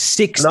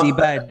 60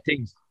 bad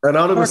things.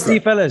 Anonymous. 40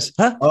 fellas.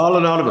 Huh? All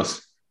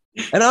anonymous.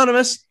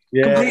 Anonymous.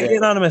 Yeah, completely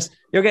anonymous.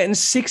 You're getting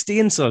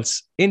 60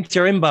 insults into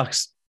your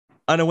inbox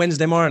on a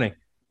Wednesday morning.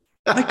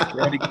 I could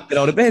barely get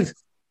out of bed.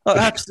 I'm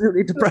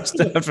absolutely depressed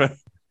after.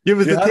 Give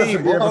us the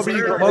team. What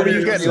were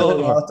you getting?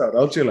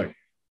 Don't you like?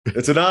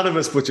 It's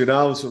anonymous, but you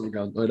know something.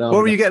 What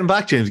were you getting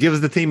back, James? Give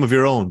us the team of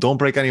your own. Don't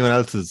break anyone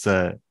else's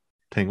thing.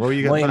 What were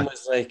you getting Mine back?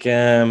 was like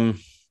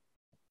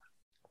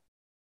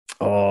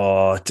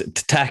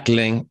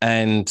tackling,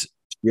 and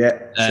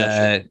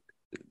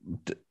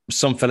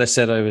some fella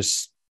said I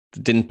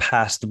didn't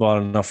pass the ball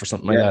enough or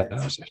something like that.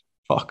 I was like,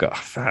 fuck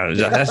off.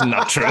 That's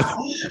not true.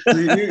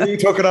 you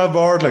took it on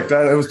board like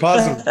that. It was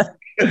positive.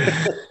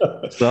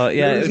 So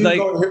yeah,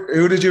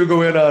 who did you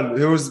go in on?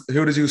 Who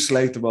did you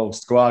slate the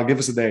most? Go on, give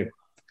us a name.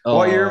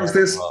 What year was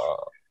this?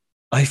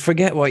 I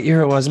forget what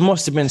year it was. It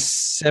must have been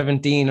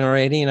 17 or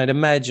 18. I'd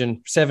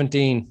imagine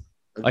 17.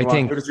 I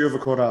think. Who did you have a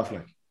cut off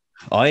like?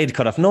 I'd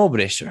cut off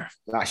nobody, sure.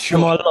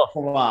 Sure.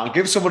 Come on,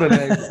 give someone a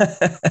name.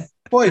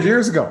 5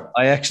 years ago.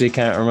 I actually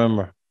can't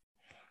remember.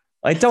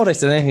 I doubt I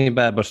said anything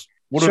bad, but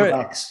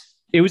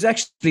it was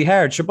actually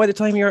hard. Sure, by the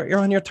time you're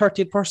on your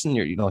 30th person,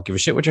 you don't give a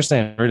shit what you're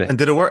saying, really. And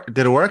did it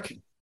work?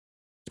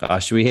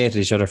 Gosh, we hated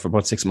each other for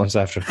about 6 months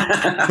after. Sport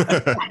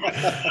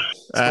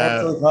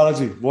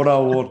psychology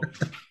 101.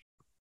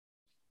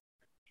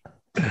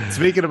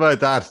 Speaking about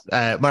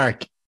that,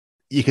 Mark,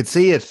 you could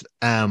see it.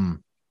 Well,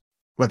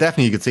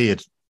 definitely you could see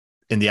it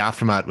in the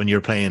aftermath when you're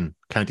playing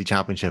county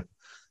championship,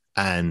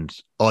 and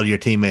all your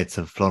teammates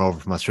have flown over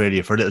from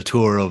Australia for a little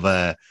tour of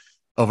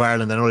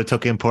Ireland. I know they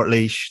took in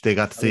Portlaoise. They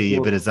got to see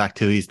a bit of Zach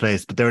Tuohy's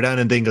place, but they were down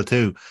in Dingle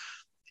too.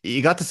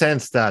 You got the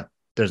sense that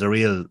there's a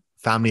real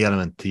family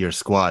element to your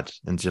squad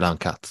in Geelong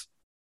Cats.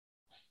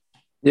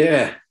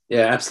 Yeah,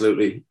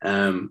 absolutely.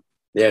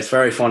 It's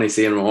very funny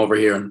seeing them over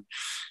here,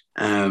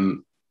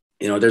 and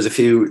there's a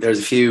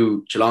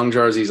few Geelong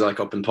jerseys like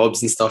up in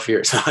pubs and stuff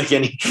here. So like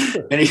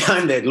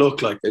anytime they'd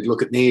look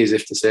at me as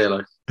if to say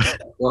like,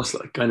 what's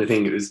like kind of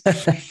thing. It was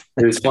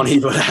funny,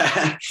 but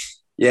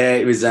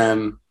it was.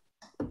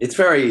 It's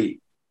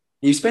very.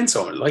 You spend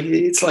so much, like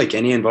it's like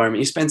any environment.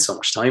 You spend so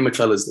much time with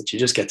fellas that you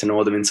just get to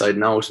know them inside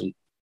and out,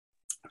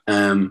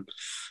 and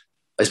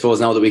I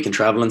suppose now that we can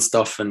travel and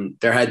stuff, and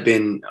there had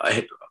been,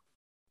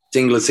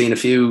 Dingle had seen a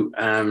few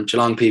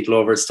Geelong people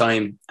over its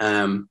time,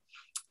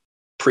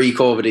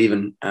 pre-COVID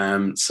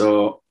even.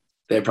 So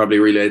they probably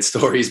relayed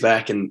stories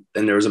back, and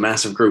then there was a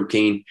massive group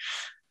keen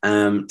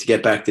to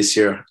get back this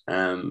year.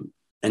 And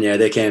yeah,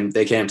 they came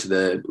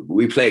to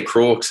we played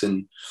Crokes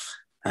in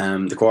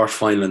the quarter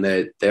final, and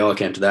they all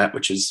came to that,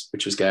 which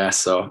was gas.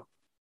 So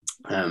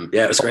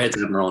yeah, it was great to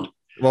have them around.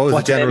 What was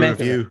the general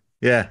review?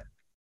 Yeah.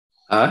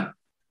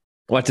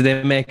 What did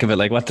they make of it?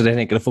 Like, what did they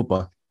think of the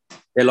football?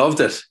 They loved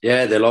it.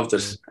 Yeah, they loved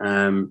it.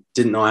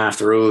 Didn't know half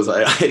the rules.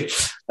 I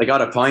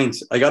got a pint.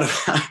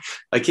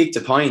 I kicked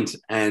a pint,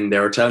 and they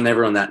were telling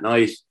everyone that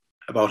night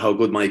about how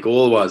good my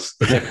goal was.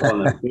 They kept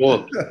calling it a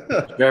goal.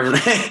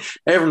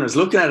 Everyone was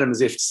looking at him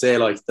as if to say,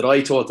 like, that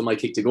I told them I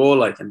kicked a goal,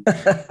 like. And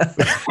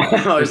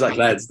I was like,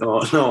 lads, no,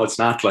 it's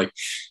not, like.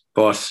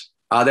 But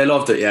they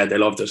loved it. Yeah, they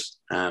loved it.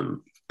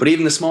 But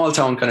even the small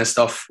town kind of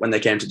stuff when they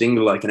came to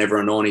Dingle, like, and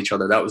everyone knowing each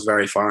other, that was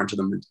very foreign to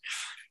them.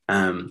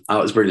 And it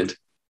was brilliant.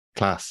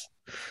 Class.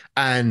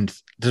 And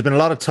there's been a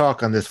lot of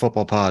talk on this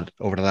football pod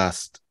over the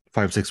last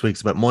 5-6 weeks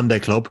about Monday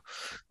Club.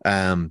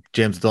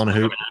 James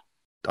O'Donoghue,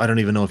 I don't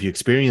even know if you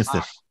experienced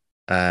it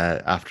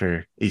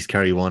after East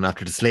Kerry won,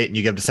 after the slating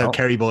you gave the South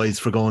Kerry boys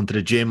for going to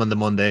the gym on the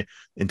Monday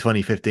in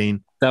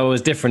 2015. That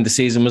was different. The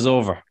season was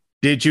over.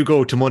 Did you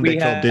go to Monday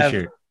Club this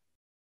year?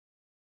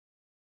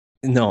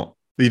 No.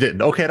 You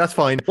didn't? Okay, that's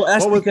fine. Well,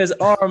 that's because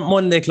our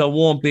Monday Club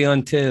won't be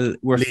until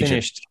we're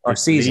finished our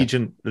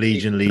season.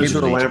 Legion.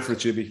 People are waiting for it,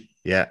 Jimmy.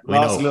 Yeah, we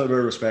lost know. a little bit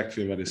of respect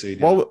for you when I see you.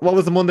 What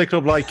was the Monday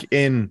Club like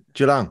in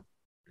Geelong?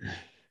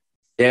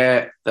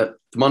 Yeah, the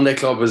Monday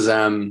Club was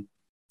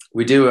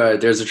we do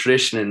there's a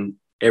tradition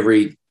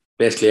in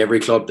basically every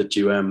club that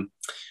you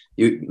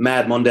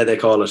Mad Monday they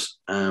call it.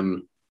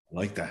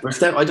 Like that.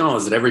 I don't know,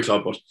 is it every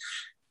club, but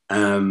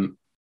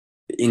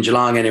in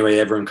Geelong anyway,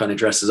 everyone kind of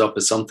dresses up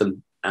as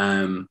something.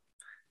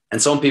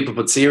 And some people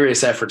put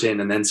serious effort in,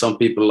 and then some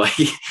people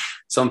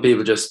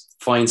just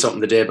find something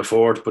the day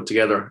before to put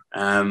together.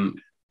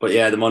 But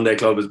yeah, the Monday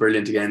Club was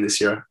brilliant again this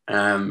year.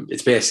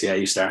 It's basically,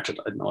 you start at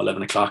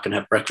 11 o'clock and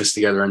have breakfast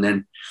together, and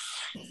then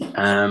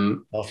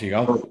off you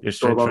go. You're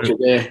straight about your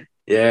day.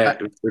 Yeah,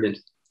 it was brilliant.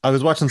 I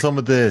was watching some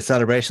of the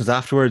celebrations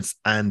afterwards,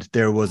 and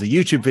there was a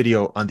YouTube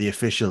video on the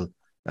official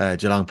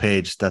Geelong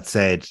page that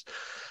said,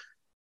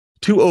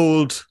 "Too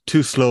old,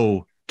 too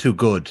slow, too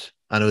good,"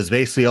 and it was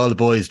basically all the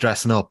boys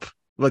dressing up.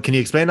 Well, can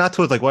you explain that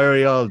to us? Like, why are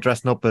you all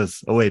dressing up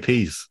as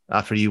OAPs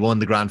after you won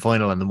the grand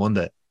final on the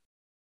Monday?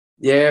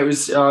 Yeah, it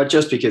was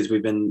just because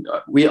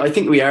I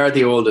think we are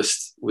the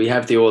oldest. We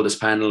have the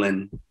oldest panel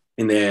in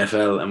the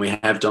AFL, and we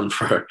have done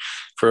for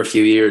a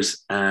few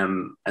years.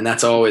 And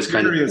that's always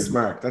kind of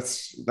Mark.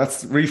 That's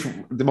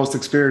the most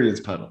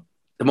experienced panel.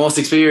 The most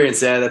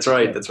experienced, yeah, that's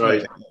right. That's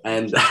right.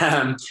 And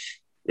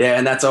yeah,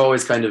 and that's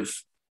always kind of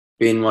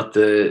been what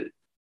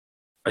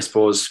I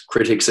suppose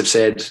critics have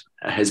said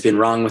has been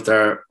wrong with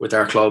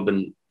our club,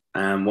 and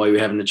why we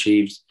haven't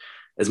achieved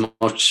as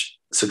much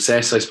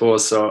success, I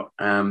suppose. So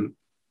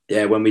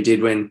yeah, when we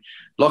did win,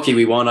 lucky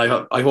we won. I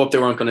hope they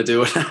weren't going to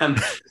do it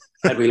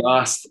had we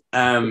lost,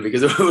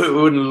 because it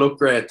wouldn't look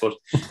great. But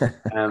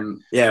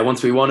yeah,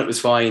 once we won, it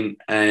was fine.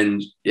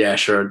 And yeah,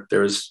 sure,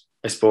 there was,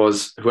 I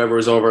suppose, whoever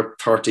was over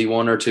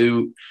 31 or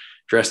 2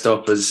 dressed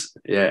up as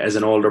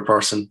an older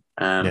person,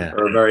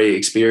 or a very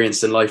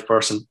experienced in life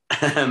person.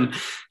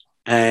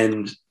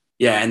 And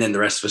yeah, and then the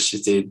rest of us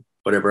just did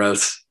whatever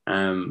else.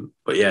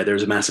 But yeah,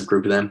 there's a massive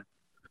group of them.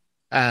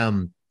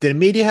 Did the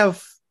media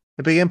have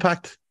a big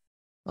impact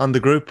on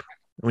the group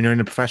when you're in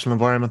a professional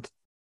environment?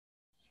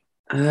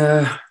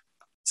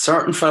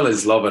 Certain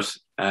fellas love it,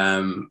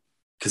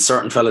 because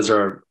certain fellas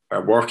are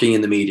working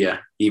in the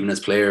media even as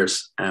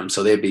players.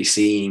 So they'd be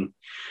seeing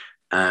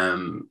a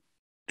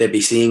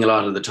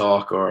lot of the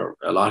talk or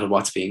a lot of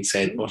what's being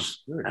said. But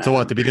so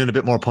what? They'd be doing a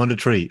bit more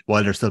punditry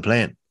while they're still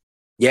playing.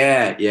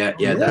 Yeah. That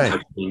type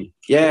of thing.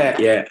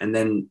 Yeah. And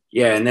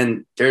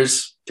then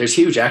there's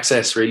huge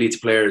access really to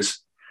players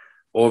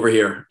over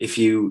here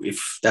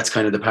if that's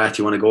kind of the path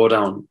you want to go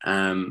down.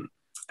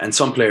 And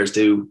some players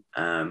do.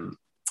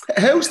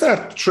 How's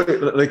that?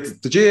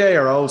 Like the GA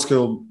are old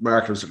school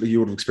marketers that you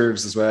would have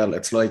experienced as well.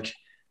 It's like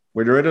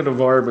when you're in an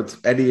environment,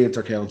 any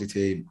inter-county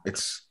team,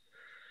 it's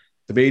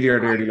the media are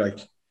nearly like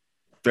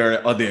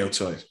they're on the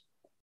outside.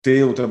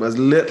 Deal with them as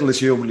little as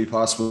humanly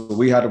possible.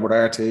 We had it with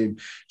our team.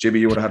 Jimmy,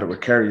 you would have had it with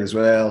Kerry as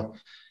well.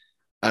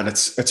 And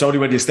it's only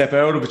when you step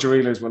out of it you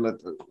realise, well,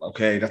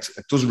 okay,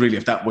 it doesn't really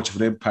have that much of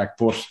an impact.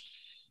 But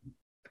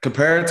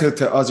compared to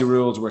Aussie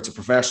rules, where it's a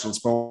professional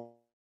sport,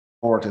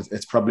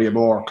 it's probably a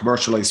more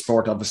commercialised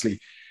sport, obviously.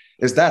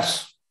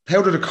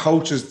 How do the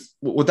coaches,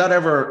 would that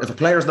ever, if a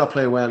player's not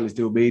playing well and he's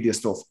doing media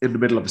stuff in the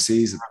middle of a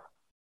season,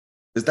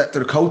 do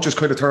the coaches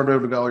kind of turn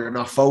around and go, you're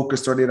not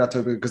focused or any of that type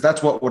of thing? Because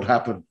that's what would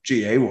happen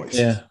GA-wise.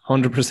 Yeah,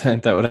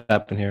 100% that would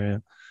happen here, yeah.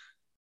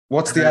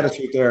 What's the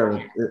attitude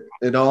there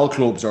in all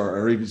clubs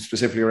or even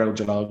specifically around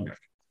Geelong?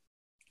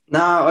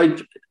 No,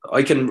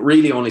 I can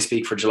really only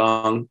speak for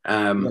Geelong.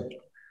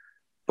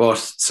 But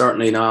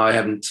certainly no, I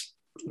haven't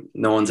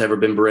no one's ever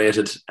been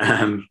berated.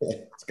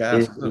 It's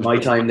gas. In my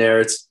time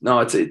there,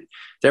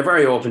 they're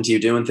very open to you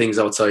doing things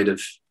outside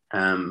of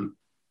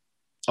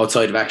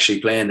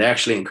actually playing. They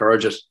actually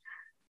encourage it.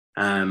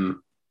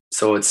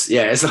 So it's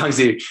as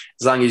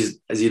long as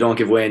you don't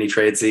give away any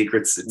trade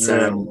secrets, it's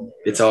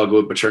all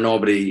good. But you're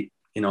nobody,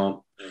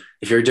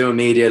 if you're doing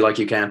media, like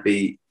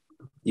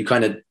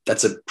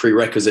that's a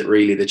prerequisite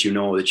really, that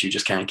that you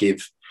just can't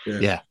give.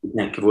 Yeah. You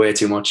can't give away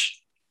too much.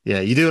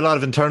 Yeah, you do a lot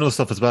of internal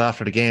stuff as well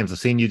after the games. I've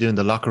seen you doing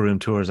the locker room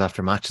tours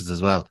after matches as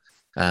well.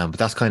 But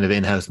that's kind of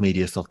in-house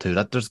media stuff too.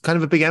 That there's kind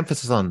of a big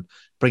emphasis on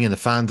bringing the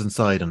fans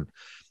inside. And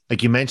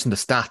like you mentioned the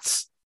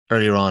stats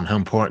earlier on, how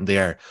important they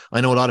are.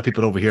 I know a lot of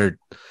people over here,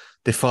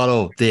 they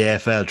follow the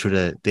AFL through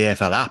the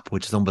AFL app,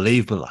 which is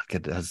unbelievable. Like,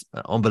 it has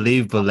an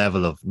unbelievable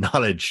level of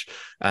knowledge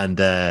and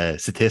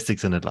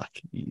statistics in it.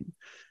 Like,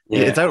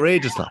 it's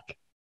outrageous. Like,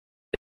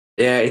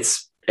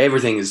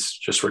 everything is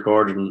just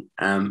recorded.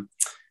 And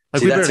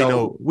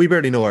we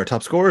barely know our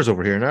top scorers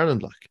over here in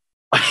Ireland. Like,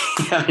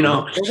 yeah, I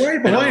know. We're way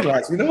behind,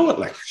 lads. We know it.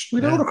 Like, we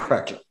know the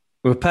crack.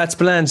 Well, Pat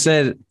Spillane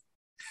said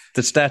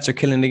the stats are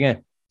killing the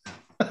game.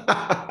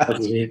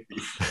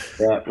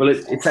 Yeah, well,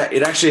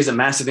 it actually has a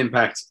massive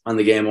impact on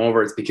the game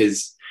over. It's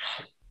because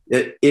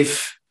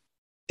if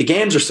the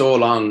games are so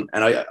long,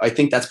 and I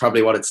think that's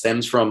probably what it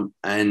stems from,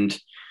 and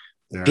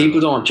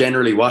people don't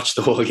generally watch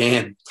the whole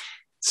game,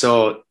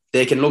 so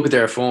they can look at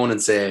their phone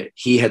and say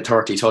he had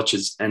 30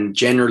 touches, and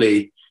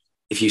generally,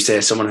 if you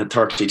say someone had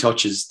 30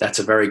 touches, that's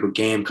a very good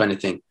game kind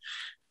of thing.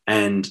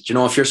 And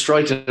if you're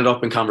striking it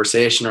up in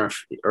conversation, or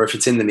if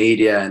it's in the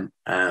media,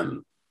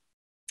 and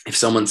if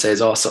someone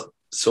says, "Oh,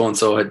 so and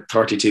so had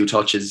 32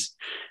 touches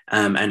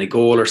and a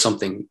goal" or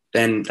something,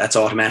 then that's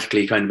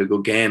automatically kind of a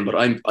good game. But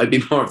I'd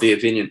be more of the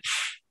opinion,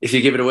 if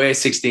you give it away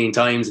 16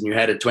 times and you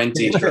had it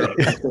 20,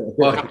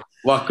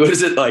 what good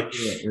is it? Like,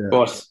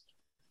 but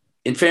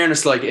in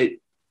fairness, like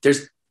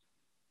there's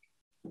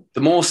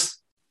the most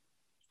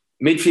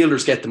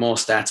midfielders get the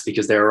most stats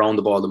because they're around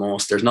the ball the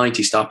most. There's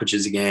 90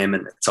 stoppages a game,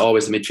 and it's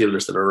always the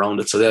midfielders that are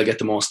around it, so they'll get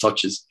the most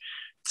touches.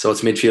 So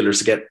it's midfielders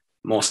to get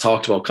most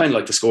talked about, kind of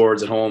like the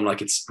scores at home.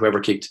 Like, it's whoever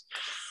kicked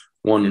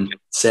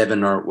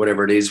 1-7 or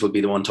whatever it is would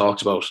be the one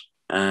talked about.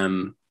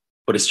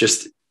 But it's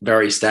just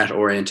very stat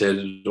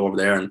oriented over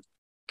there.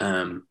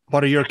 And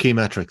what are your key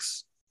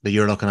metrics that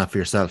you're looking at for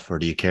yourself, or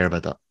do you care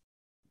about that?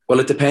 Well,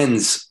 it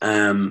depends.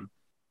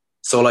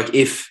 So like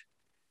if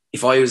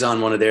I was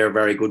on one of their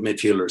very good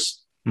midfielders,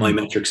 my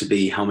metrics would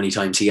be how many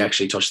times he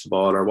actually touched the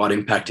ball, or what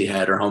impact he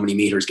had, or how many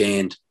meters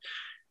gained.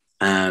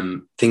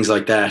 Things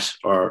like that.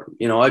 Or,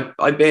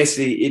 I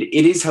basically,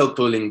 it is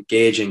helpful in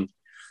gauging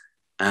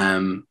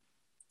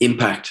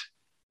impact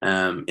in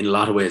a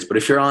lot of ways. But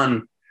if you're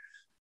on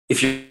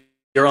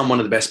one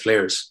of the best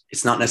players,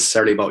 it's not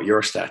necessarily about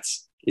your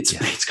stats.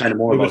 It's kind of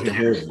more about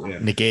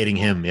negating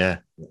him. Yeah.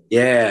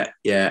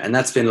 And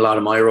that's been a lot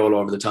of my role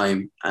over the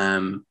time,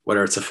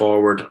 whether it's a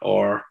forward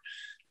or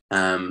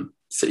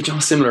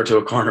similar to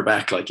a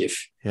cornerback. Like,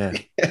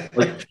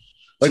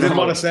 I didn't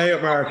want to say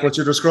it, Mark, but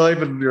you're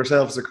describing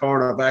yourself as a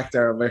cornerback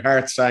there, and my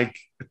heart sank.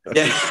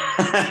 Yeah.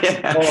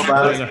 Oh,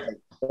 man.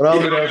 But all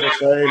we know is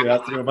saying you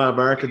have to do a man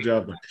marking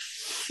job.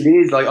 It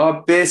is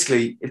like,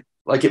 basically,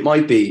 it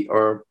might be,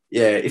 or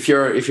if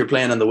you're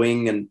playing on the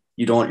wing and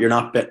you're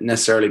not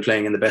necessarily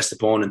playing in the best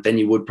opponent, then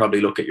you would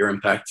probably look at your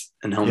impact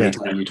and how many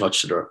times you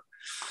touched it, or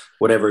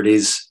whatever it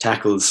is,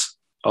 tackles,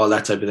 all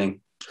that type of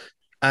thing.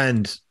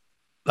 And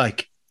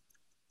like,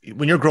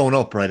 when you're growing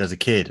up, right, as a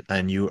kid,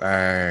 and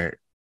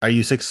are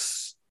you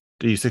 6'3",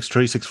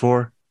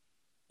 6'4"?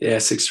 Yeah,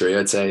 6'3",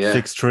 I'd say, yeah.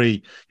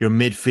 6'3", your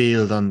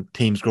midfield on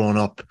teams growing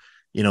up,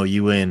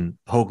 you win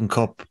Hogan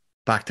Cup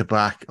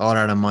back-to-back,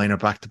 All-Ireland Minor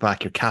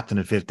back-to-back, you're captain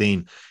at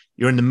 15,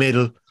 you're in the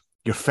middle,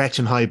 you're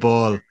fetching high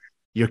ball,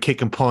 you're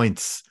kicking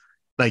points.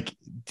 Like,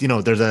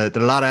 there's a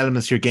lot of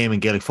elements to your game in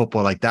Gaelic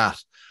football like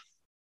that.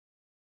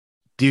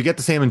 Do you get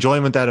the same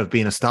enjoyment out of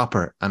being a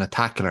stopper and a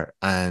tackler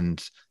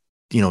and,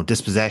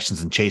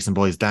 dispossessions and chasing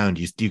boys down?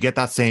 Do you get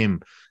that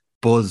same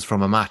buzz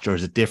from a match, or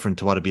is it different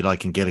to what it'd be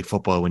like in Gaelic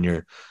football when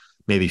you're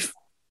maybe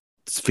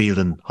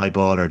fielding high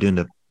ball or doing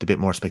the bit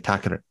more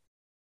spectacular?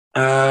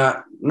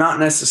 Not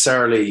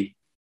necessarily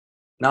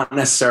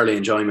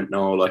enjoyment.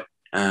 No, like,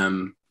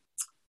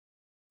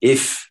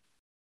 if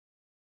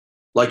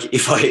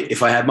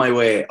I had my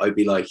way, I'd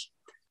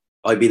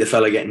be the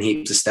fella getting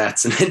heaps of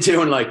stats and then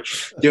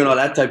doing all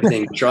that type of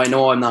thing. Sure, I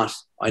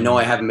know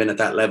I haven't been at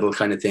that level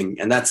kind of thing,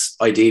 and that's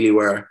ideally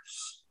where,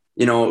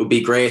 it would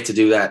be great to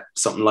do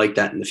something like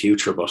that in the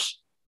future. But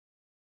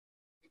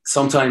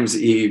sometimes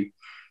in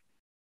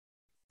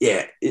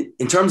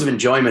terms of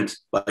enjoyment,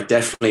 like,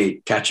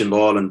 definitely catching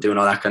ball and doing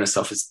all that kind of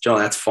stuff is,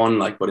 that's fun.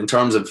 Like, but in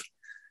terms of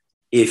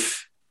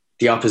if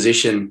the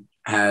opposition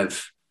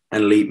have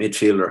an elite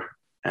midfielder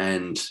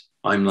and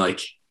I'm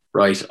like,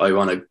 right, I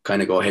want to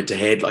kind of go head to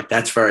head, like,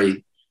 that's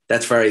very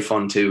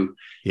fun too.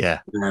 Yeah.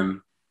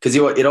 Because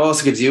it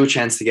also gives you a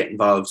chance to get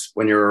involved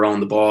when you're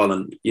around the ball,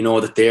 and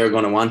that they're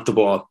going to want the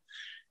ball.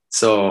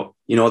 So,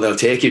 they'll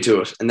take you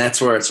to it. And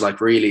that's where it's like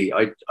really,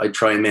 I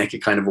try and make it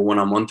kind of a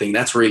one-on-one thing.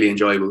 That's really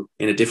enjoyable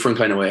in a different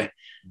kind of way.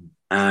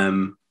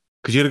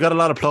 Because you'd have got a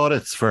lot of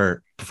plaudits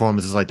for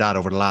performances like that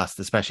over the last,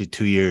 especially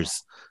 2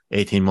 years,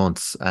 18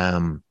 months,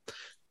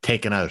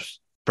 taking out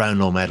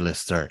Brownlow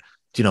medalists or,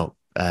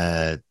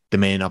 the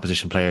main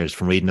opposition players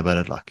from reading about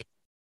it. Like,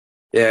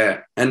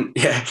 yeah. And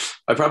yeah,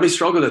 I probably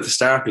struggled at the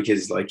start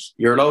because like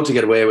you're allowed to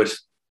get away with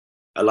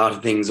a lot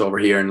of things over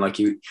here. And like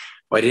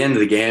by the end of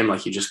the game,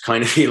 like you just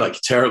kind of feel like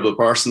a terrible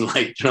person.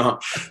 Like,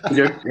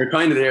 you're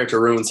kind of there to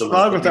ruin something.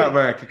 What's wrong with that,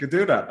 Mark? You could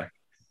do that.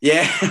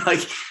 Yeah.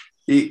 Like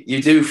you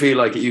do feel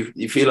like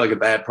you feel like a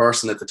bad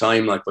person at the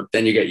time, like, but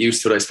then you get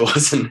used to it, I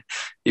suppose. And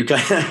you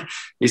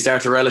you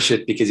start to relish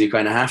it because you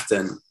kind of have to,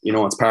 and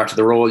it's part of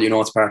the role,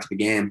 it's part of the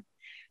game.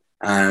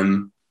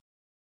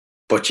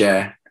 But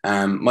yeah,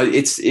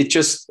 it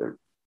just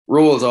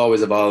roles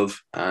always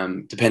evolve,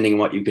 depending on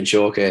what you can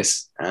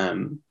showcase.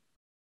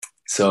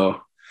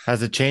 So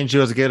has it changed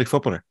you as a Gaelic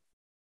footballer?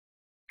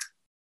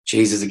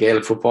 Geez, as a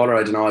Gaelic footballer,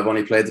 I don't know. I've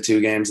only played the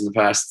 2 games in the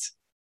past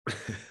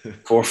 4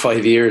 or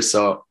 5 years,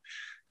 so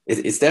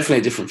it's definitely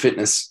a different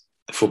fitness,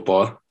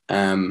 football.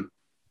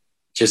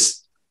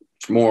 Just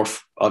more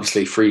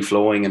obviously free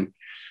flowing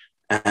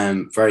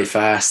and very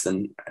fast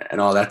and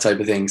all that type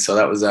of thing. So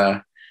that was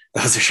a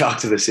shock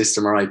to the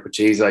system, all right? But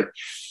geez, like,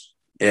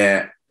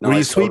 yeah. No, were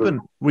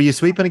you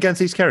sweeping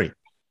against East Kerry?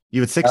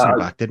 You had 6 in the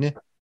back, didn't you?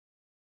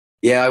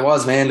 Yeah, I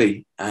was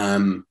mainly.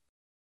 I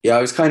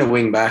was kind of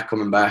wing back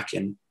coming back,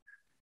 and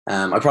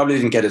I probably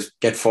didn't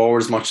get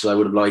forward as much as I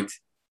would have liked.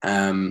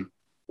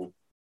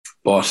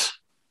 But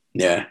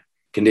yeah,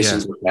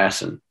 conditions were bad,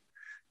 and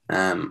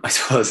I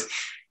suppose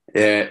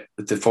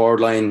the forward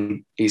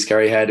line East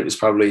Kerry had, it was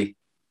probably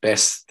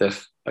best that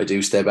I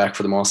do stay back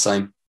for the most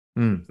time.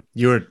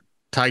 You were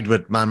tagged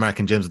with man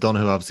marking James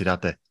O'Donoghue obviously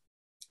that day.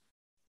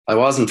 I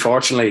wasn't,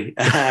 fortunately.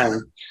 I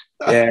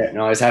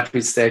was happy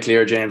to stay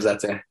clear of James that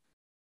day.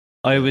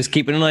 I was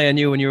keeping an eye on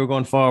you when you were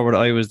going forward.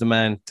 I was the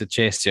man to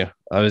chase you.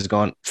 I was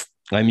going,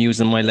 I'm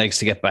using my legs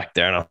to get back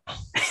there now.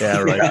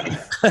 Yeah, right.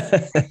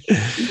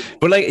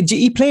 But like, do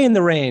you play in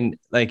the rain,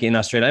 like in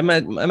Australia?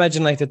 I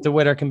imagine like that the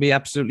weather can be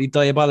absolutely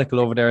diabolical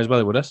over there as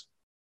well, would it?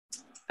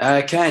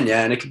 It can,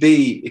 yeah, and it can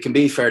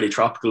be fairly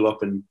tropical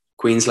up in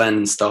Queensland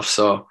and stuff.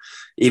 So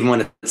even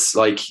when it's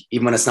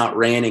not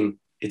raining,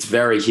 it's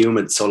very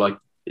humid. So like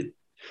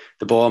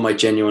the ball might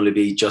genuinely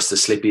be just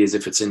as slippy as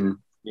if it's in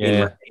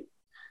rain.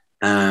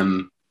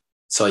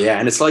 So yeah,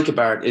 and it's like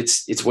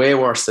it's way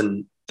worse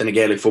than a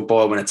Gaelic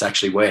football when it's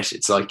actually wet.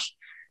 It's like,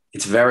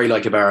 it's very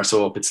like a bar of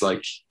soap. It's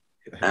like,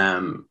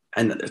 and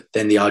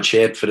then the odd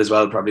shape of it as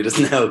well probably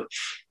doesn't help.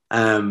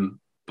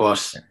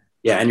 But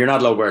yeah, and you're not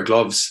allowed to wear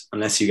gloves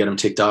unless you get them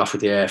ticked off with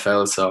the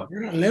AFL. So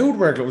you're not allowed to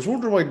wear gloves. I was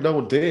wondering why no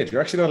one did.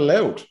 You're actually not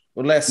allowed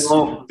unless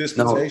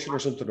dispensation or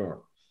something.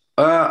 Or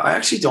I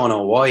actually don't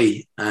know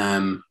why.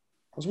 I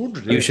was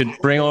wondering. You should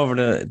bring over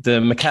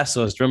the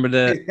Macassos. Remember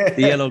the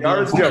yellow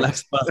gloves, black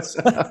spots.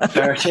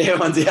 Brand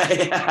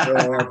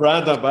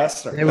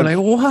ambassador. They were like,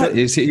 "What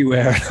is he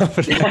wearing?"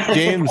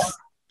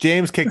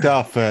 James kicked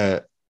off.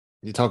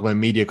 You talk about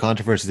media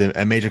controversies.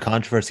 A major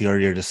controversy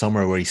earlier this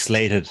summer where he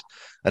slated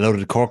a load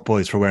of the Cork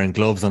boys for wearing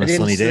gloves on a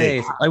sunny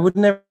day. I would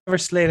never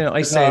slate it.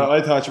 I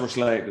thought you were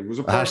slating. It was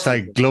a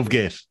hashtag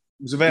Glovegate.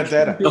 It was a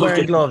vendetta.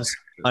 Wearing gloves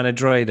on a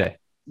dry day.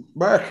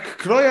 Mark,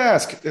 could I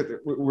ask?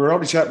 We were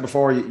only chatting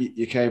before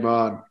you came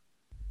on.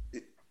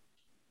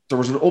 There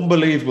was an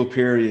unbelievable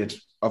period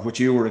of which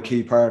you were a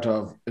key part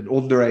of, an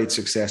under-8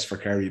 success for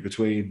Kerry.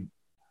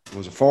 There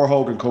was 4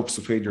 Hogan Cups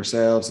between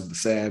yourselves and the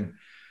same,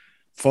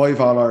 5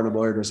 All-Ireland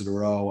minors in a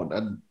row,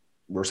 and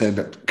we're saying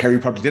that Kerry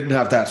probably didn't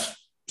have that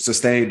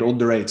sustained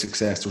under-8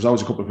 success. There was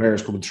always a couple of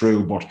players coming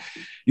through, but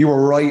you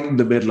were right in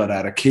the middle of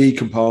that, a key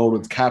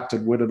component,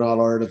 captain, winning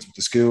All-Irelands with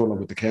the school and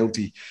with the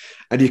county.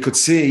 And we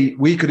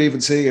could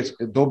even see it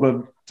in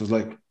Dublin. It was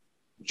like,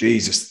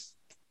 Jesus,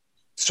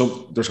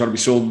 there's going to be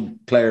some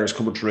players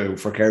coming through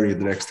for Kerry in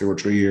the next 2 or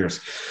 3 years.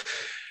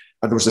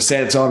 And there was a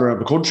sense all around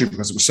the country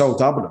because it was so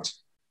dominant.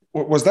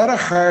 Was that a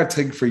hard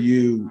thing for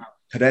you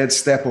to then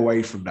step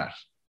away from that?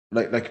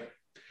 Like,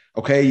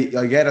 okay,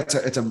 I get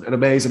it's an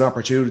amazing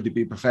opportunity to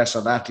be a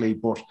professional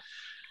athlete, but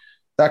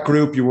that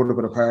group you would have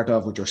been a part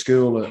of with your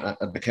school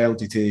and the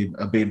county team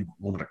and being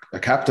a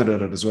captain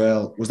in it as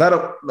well, was that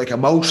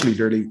emotionally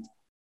really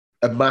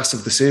a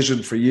massive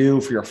decision for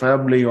you, for your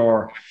family,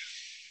 or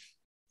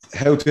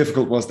how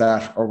difficult was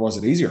that, or was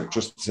it easier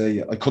just to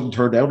say I couldn't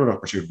turn down an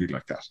opportunity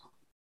like that?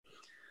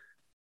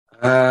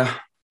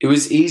 It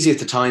was easy at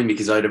the time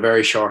because I had a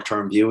very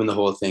short-term view in the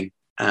whole thing.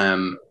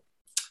 I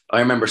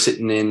remember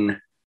sitting in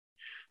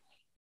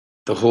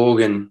the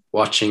Hogan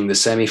watching the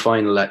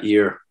semi-final that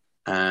year,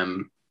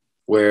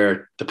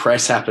 where the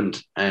press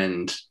happened,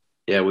 and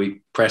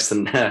we pressed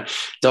in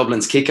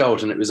Dublin's kick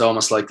out, and it was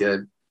almost like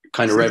a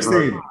kind of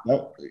 16.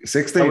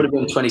 That would have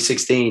been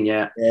 2016,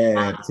 yeah.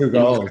 Yeah, 2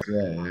 goals.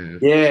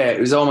 Yeah, it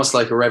was almost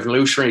like a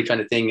revolutionary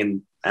kind of thing,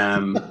 and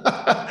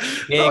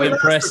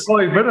press.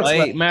 5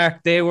 minutes.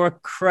 Mark, they were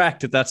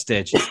cracked at that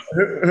stage.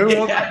 Who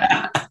won?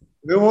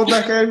 Who won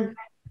that game?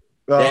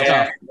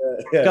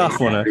 Goff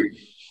won it.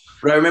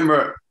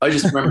 But I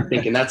just remember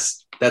thinking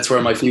that's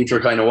where my future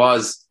kind of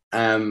was.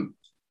 And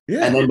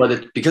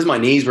then because my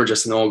knees were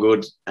just no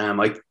good,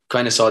 I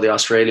kind of saw the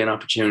Australian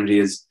opportunity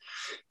as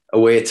a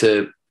way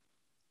to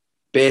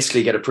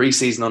basically get a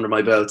pre-season under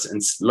my belt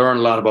and learn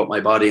a lot about my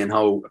body and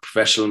how a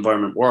professional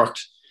environment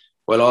worked,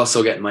 while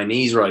also getting my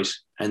knees right.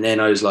 And then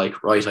I was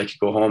like, right, I could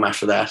go home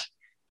after that.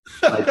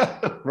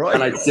 Right.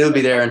 And I'd still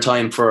be there in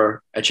time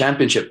for a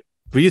championship.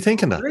 Were you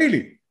thinking that?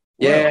 Really?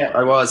 Yeah,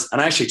 I was.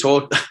 And I actually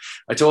told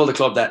the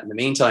club that in the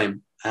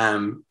meantime.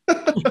 I'll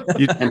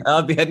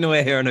be heading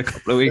away here in a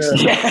couple of weeks. I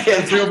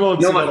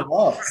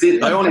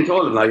only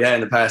told them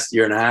in the past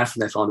year and a half,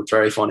 and they found it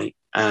very funny.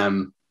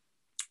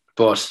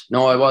 But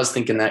no, I was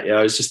thinking that.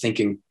 I was just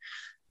thinking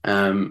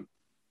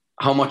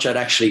how much I'd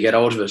actually get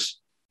out of it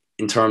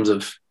in terms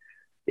of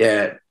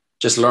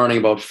just learning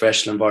about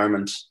professional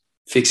environment,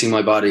 fixing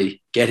my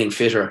body, getting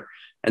fitter,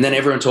 and then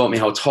everyone taught me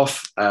how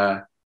tough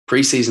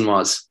pre-season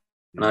was,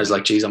 and I was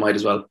like, geez, I might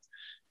as well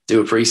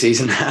do a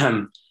pre-season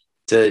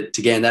to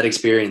gain that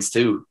experience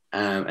too.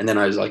 And then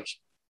I was like,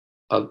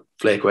 I'll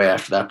flake away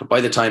after that. But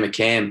by the time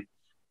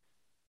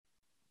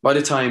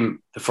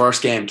the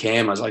first game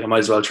came, I was like, I might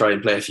as well try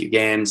and play a few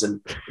games.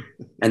 And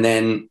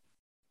then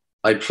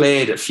I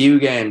played a few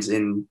games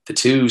in the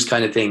twos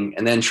kind of thing.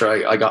 And then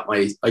I got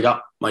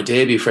my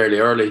debut fairly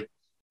early.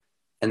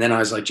 And then I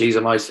was like, geez,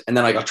 I might. And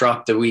then I got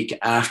dropped the week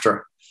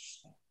after.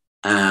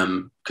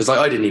 Because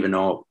I didn't even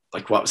know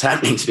like what was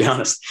happening, to be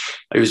honest.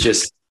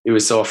 It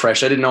was so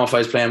fresh. I didn't know if I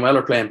was playing well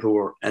or playing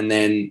poor. And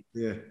then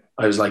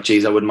I was like,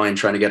 geez, I wouldn't mind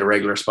trying to get a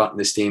regular spot in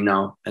this team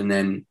now. And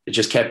then it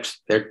just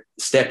their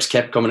steps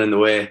kept coming in the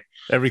way.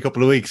 Every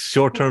couple of weeks,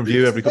 short-term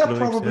view every couple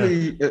of weeks.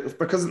 Probably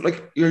because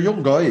like you're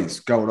young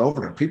guys going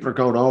over there. People are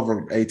going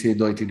over 18,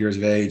 19 years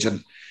of age.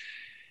 And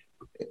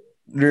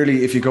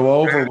really, if you go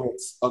over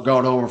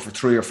going over for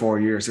 3 or 4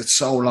 years, it's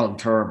so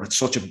long-term. It's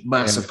such a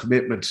massive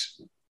commitment.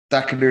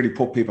 That can really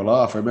put people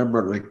off. I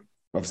remember like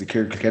obviously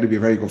Kieran Kilkenny be a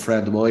very good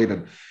friend of mine,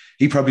 and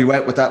he probably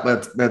went with that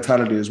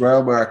mentality as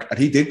well, Mark. And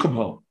he did come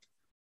home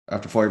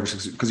after 5 or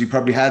 6 because he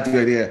probably had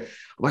the idea,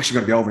 I'm actually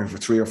going to be over here for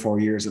 3 or 4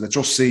 years. And it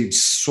just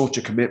seems such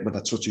a commitment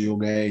at such a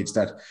young age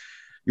that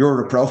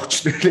you're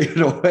approached nearly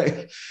in a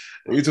way.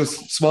 It's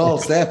just small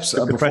steps.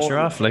 Took the pressure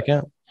off,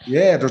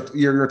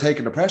 you're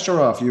taking the pressure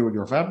off you and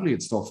your family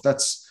and stuff.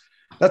 That's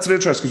an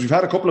interest because we've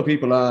had a couple of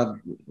people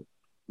on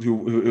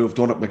who have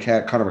done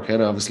it, Conor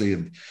McKenna, obviously,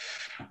 and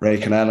Ray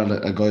Canal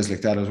and guys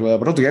like that as well.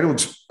 But I don't think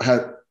anyone's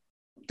had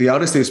the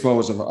honesty, I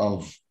suppose,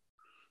 of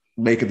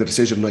making the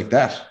decision like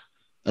that.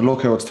 And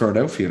look how it's turned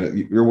out for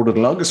you. You're one of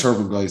the longest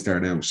serving guys there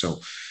now. So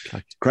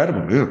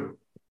incredible, yeah.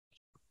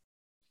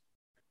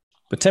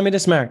 But tell me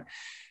this, Mark.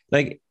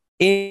 Like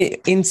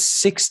in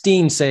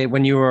 16, say,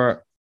 when you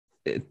were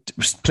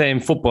playing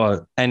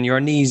football and your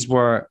knees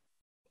were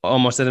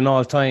almost at an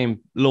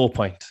all-time low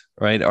point,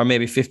 right? Or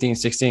maybe 15,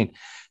 16.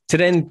 To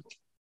then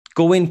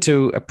go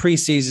into a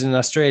pre-season in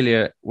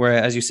Australia where,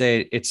 as you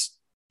say, it's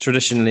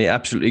traditionally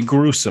absolutely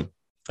gruesome.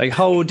 Like,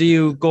 how do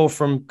you go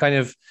from kind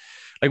of,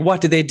 like,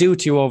 what did they do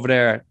to you over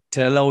there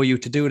to allow you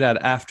to do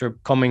that after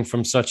coming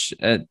from such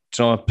a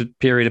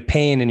period of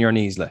pain in your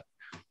knees? Like,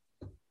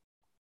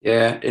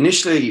 yeah,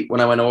 initially when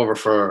I went over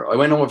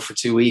for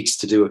 2 weeks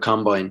to do a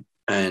combine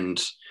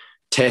and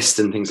test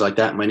and things like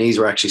that, my knees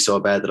were actually so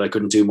bad that I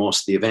couldn't do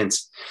most of the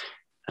events.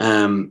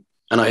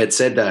 And I had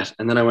said that,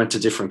 and then I went to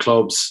different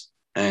clubs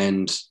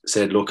and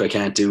said, look, I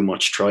can't do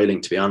much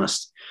trialing, to be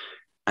honest,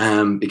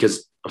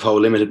 because of how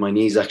limited my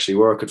knees actually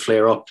were. It could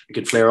flare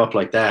up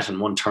like that in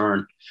one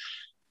turn,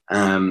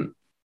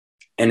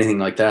 anything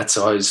like that.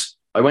 So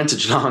I went to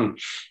Geelong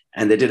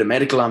and they did a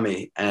medical on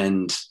me,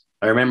 and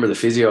I remember the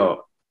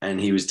physio, and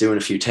he was doing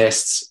a few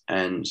tests,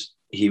 and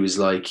he was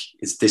like,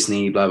 it's this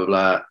knee, blah, blah,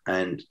 blah.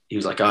 And he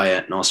was like, oh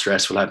yeah, no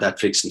stress, we'll have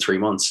that fixed in 3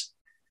 months.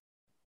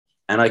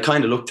 And I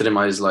kind of looked at him,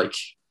 I was like,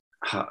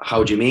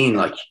 how do you mean?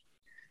 Like,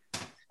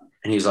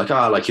 and he was like,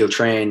 like you'll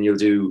train,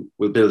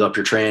 we'll build up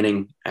your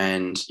training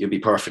and you'll be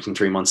perfect in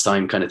 3 months'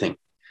 time, kind of thing.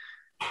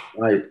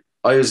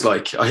 I was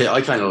like, I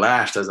kind of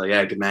laughed. I was like,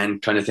 yeah, good man,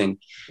 kind of thing.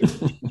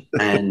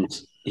 And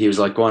he was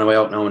like, go on away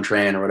out now and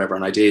train or whatever.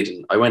 And I did.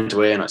 And I went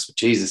away and I was like,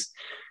 Jesus.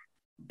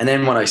 And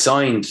then when I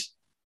signed,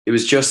 it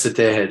was just that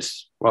they had,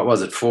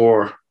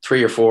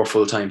 3 or 4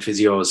 full-time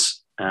physios.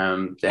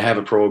 They have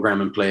a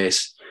program in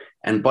place.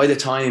 And by the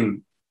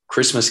time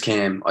Christmas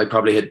came, I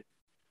probably had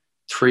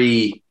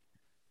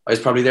I was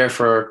probably there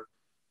for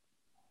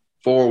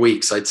 4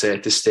 weeks, I'd say,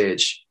 at this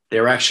stage. They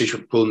were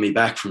actually pulling me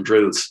back from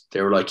drills.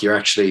 They were like, you're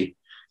at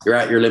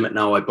your limit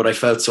now. But I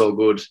felt so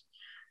good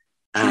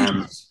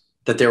that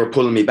they were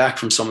pulling me back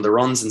from some of the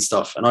runs and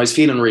stuff. And I was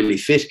feeling really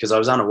fit because I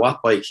was on a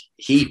watt bike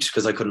heat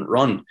because I couldn't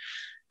run.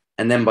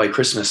 And then by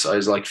Christmas, I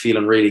was like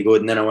feeling really good.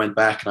 And then I went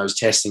back and I was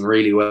testing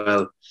really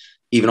well,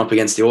 even up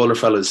against the older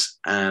fellas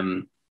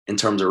in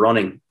terms of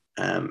running.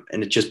 And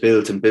it just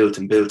built and built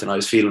and built. And I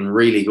was feeling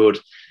really good.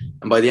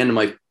 And by the end of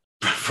my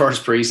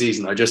first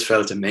preseason, I just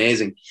felt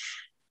amazing.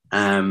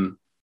 And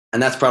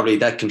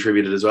that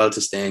contributed as well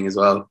to staying as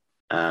well.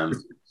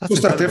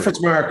 Just that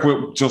difference, Mark,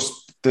 with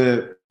just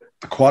the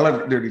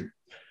quality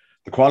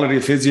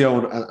of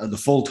physio and the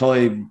full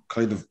time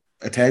kind of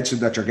attention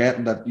that you're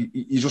getting, that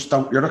you just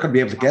don't, you're not going to be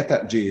able to get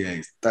that in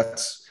GAA.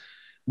 That's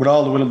with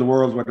all the will in the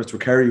world, whether it's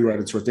with Kerry, whether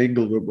it's with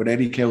Dingle, with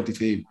any county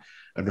team,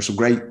 and there's some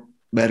great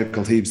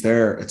medical teams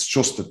there. It's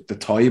just the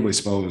time, I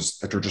suppose,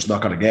 that you're just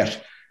not going to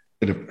get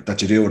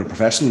that you do in a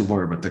professional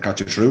environment that got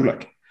you through.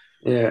 Like,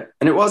 yeah,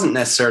 and it wasn't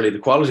necessarily the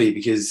quality,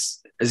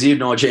 because as you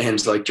know,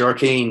 James, like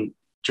Jorkeen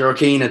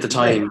at the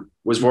time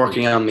was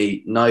working on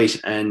me night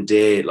and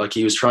day. Like,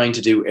 he was trying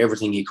to do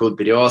everything he could,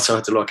 but he also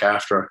had to look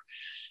after.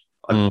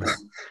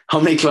 How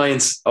many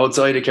clients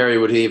outside of Kerry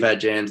would he have had,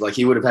 James? Like,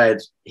 he would have had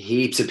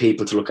heaps of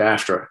people to look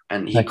after,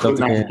 and he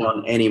couldn't have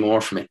done any more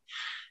for me.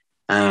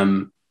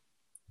 And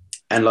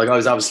like, I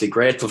was obviously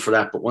grateful for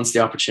that, but once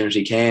the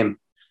opportunity came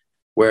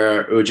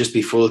where it would just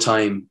be full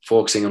time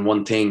focusing on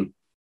one thing,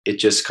 it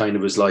just kind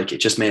of was like, it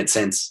just made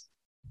sense.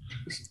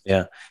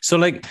 Yeah. So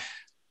like,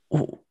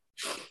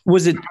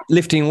 was it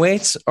lifting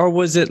weights, or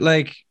was it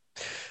like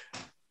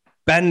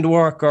band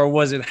work, or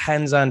was it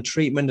hands-on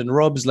treatment and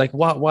rubs? Like,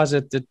 what was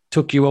it that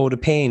took you out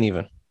of pain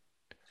even?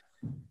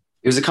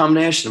 It was a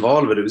combination of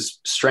all of it. It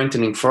was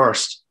strengthening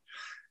first,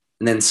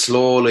 and then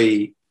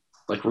slowly,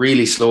 like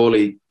really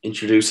slowly,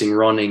 introducing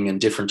running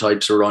and different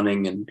types of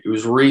running. And it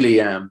was really,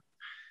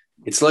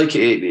 it's like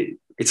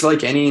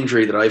any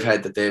injury that I've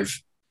had,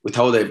 that with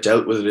how they've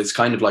dealt with it, it's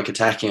kind of like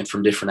attacking it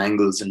from different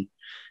angles, and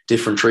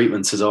different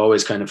treatments has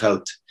always kind of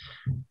helped.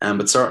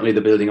 But certainly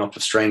the building up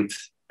of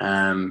strength,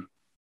 that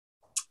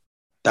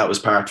was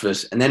part of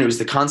it. And then it was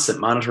the constant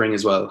monitoring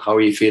as well. How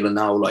are you feeling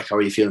now? Like, how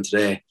are you feeling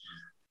today?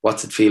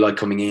 What's it feel like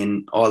coming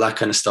in? All that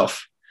kind of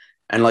stuff.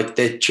 And like,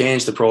 they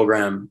changed the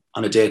program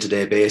on a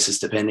day-to-day basis,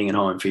 depending on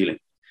how I'm feeling.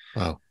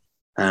 Wow.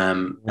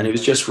 And it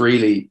was just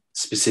really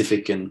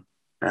specific and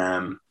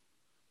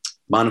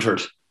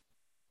monitored.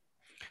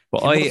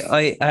 Well,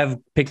 I have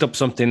picked up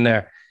something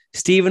there.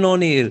 Stephen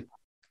O'Neill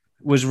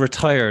was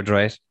retired,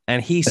 right?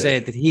 And he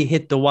said that he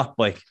hit the watt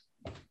bike.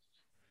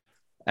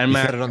 And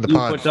Mark, you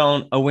put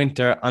down a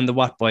winter on the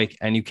watt bike,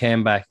 and you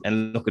came back,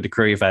 and look at the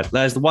career you've had.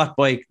 Lads, the watt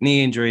bike,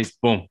 knee injuries,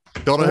 boom.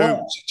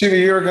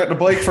 Jimmy, you're getting a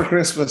bike for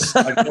Christmas.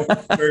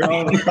 You're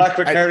going back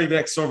to Kerry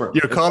next summer.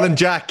 You're calling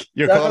Jack.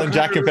 You're calling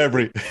Jack in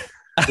February.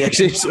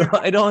 Actually, so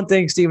I don't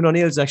think Stephen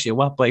O'Neill's actually a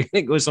watt bike. I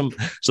think it was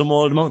some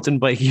old mountain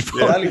bike.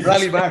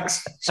 Rally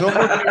Max. Someone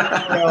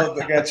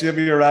to get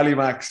Jimmy a Rally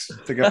Max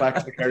to get back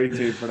to the Kerry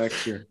team for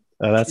next year.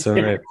 Oh, that's all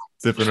right.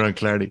 Zipping around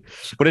Clardy.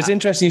 But it's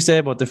interesting you say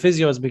about the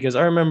physios, because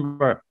I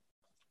remember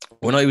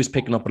when I was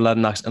picking up a lot of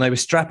knocks, and I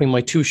was strapping my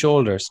 2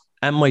 shoulders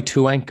and my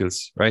 2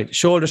 ankles, right?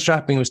 Shoulder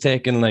strapping was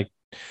taking like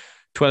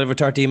 12 or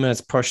 13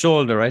 minutes per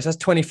shoulder, right? So that's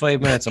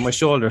 25 minutes on my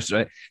shoulders,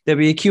 right? There'd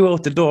be a queue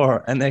out the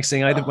door, and next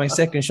thing I'd have my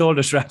second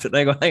shoulder strapped, and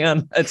I go, hang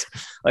on,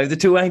 I have the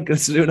 2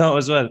 ankles to do now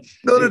as well.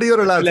 None of the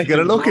other lads get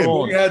a look in.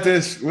 We had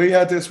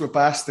this with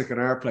Bastic in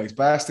our place.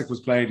 Bastic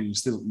was playing, he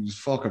was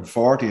fucking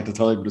 40 at the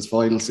time of his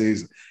final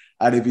season.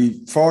 And it'd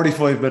be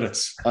 45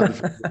 minutes on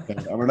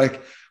the and we're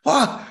like,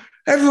 what?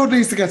 Everyone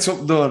needs to get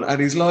something done.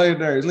 And he's lying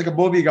there. He's like a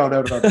mummy going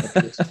out of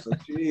that.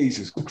 Like,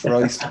 Jesus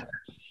Christ.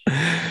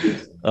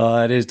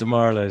 Oh, it is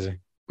demoralising.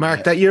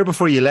 Mark, that year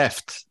before you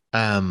left,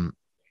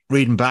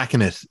 reading back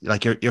in it,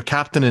 like you're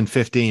captain in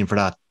 15 for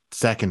that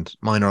second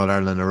minor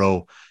All-Ireland in a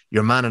row.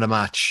 You're man of the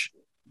match.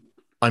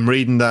 I'm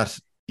reading that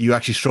you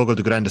actually struggled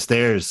to go down the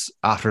stairs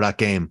after that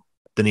game.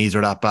 The knees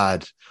are that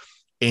bad.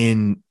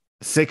 In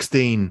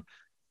 16,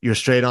 you're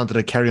straight onto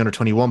the Kerry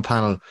under-21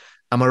 panel.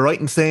 Am I right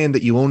in saying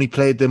that you only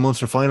played the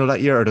Munster final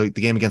that year, or the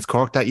game against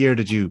Cork that year?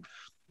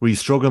 Were you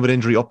struggling with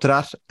injury up to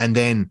that? And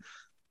then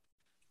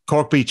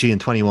Cork beat you in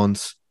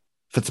 21s.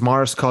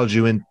 Fitzmaurice called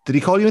you in. Did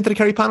he call you into the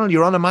Kerry panel? You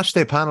were on a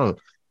matchday panel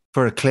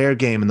for a Clare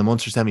game in the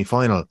Munster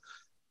semi-final.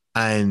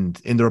 And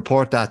in the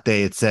report that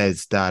day, it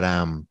says that,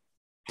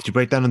 did you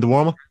break down in the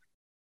warm-up?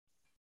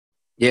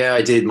 Yeah,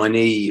 I did. My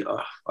knee,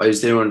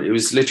 it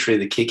was literally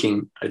the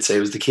kicking. I'd say it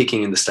was the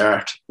kicking in the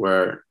start,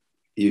 where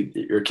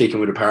you're kicking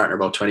with a partner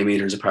about 20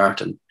 meters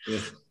apart, and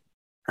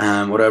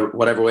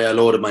whatever way I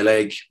loaded my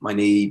leg, my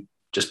knee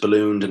just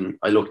ballooned, and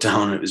I looked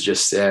down, and it was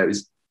just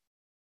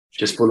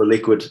full of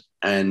liquid,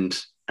 and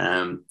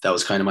that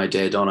was kind of my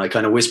day done. I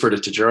kind of whispered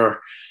it to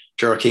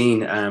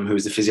Jorkeen, who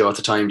was the physio at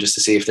the time, just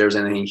to see if there was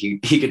anything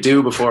he could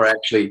do before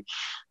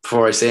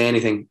I say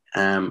anything.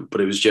 But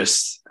it was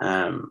just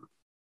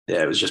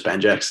it was just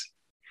banjacks.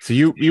 So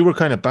you were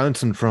kind of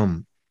bouncing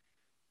from.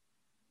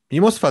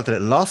 You must have felt a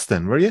little lost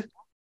then, were you?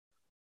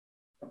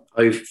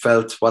 I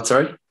felt what?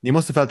 Sorry? You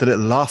must have felt a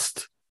little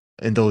lost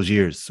in those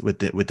years with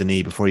the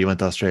knee before you went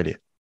to Australia.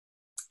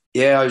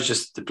 Yeah, I was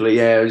just it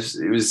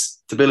was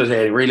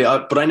debilitating, really.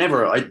 But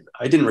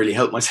I didn't really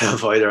help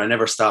myself either. I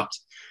never stopped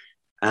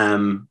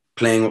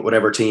playing with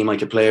whatever team I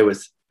could play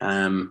with.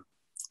 It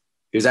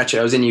was actually,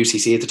 I was in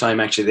UCC at the time.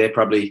 Actually, they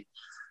probably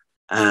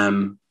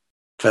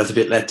felt a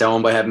bit let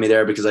down by having me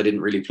there, because I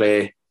didn't really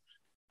play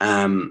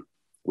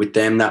with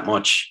them that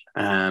much.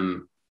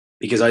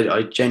 Because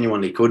I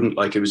genuinely couldn't.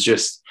 Like, it was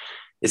just,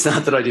 it's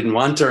not that I didn't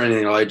want to or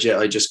anything. I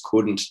just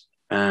couldn't.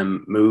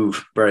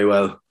 move very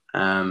well.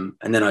 And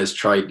then I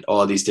tried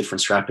all these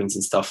different strappings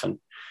and stuff, and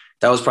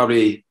that was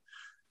probably,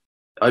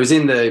 I was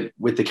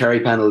with the Kerry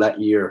panel that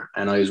year,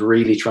 and I was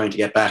really trying to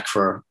get back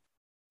for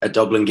a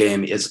Dublin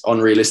game, as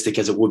unrealistic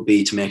as it would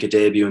be to make a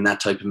debut in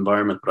that type of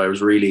environment. But I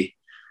was really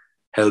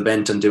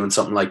hell-bent on doing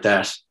something like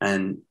that.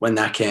 And when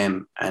that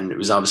came, and it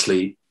was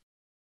obviously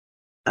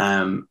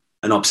an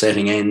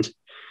upsetting end,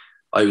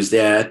 I was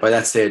there. By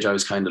that stage, I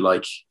was kind of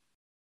like,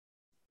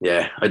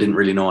 I didn't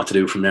really know what to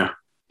do from there.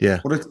 Yeah.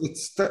 But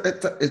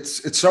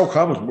it's so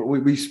common.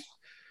 We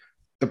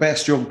the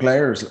best young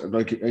players,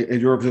 like in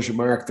your position,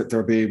 Mark, that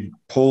they're being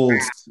pulled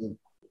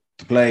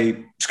to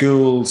play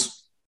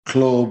schools,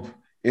 club,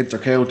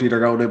 inter-county.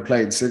 They're going in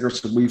playing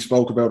Sigerson. We've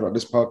spoke about it on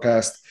this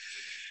podcast.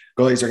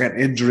 Guys are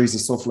getting injuries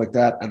and stuff like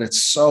that. And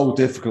it's so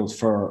difficult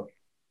for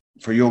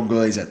young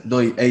guys at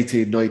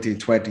 18, 19,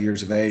 20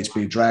 years of age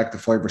being dragged to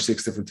 5 or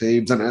 6 different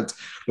teams. And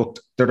look,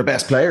 they're the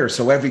best players.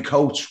 So every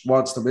coach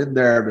wants them in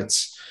there. And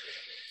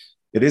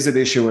it is an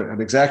issue.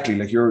 And exactly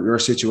like your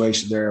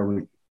situation there,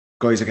 with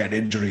guys are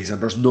getting injuries, and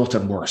there's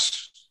nothing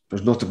worse.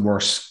 There's nothing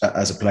worse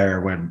as a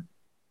player when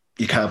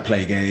you can't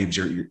play games.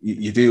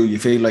 You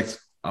feel like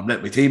I'm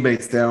letting my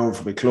teammates down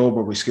for my club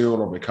or my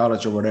school or my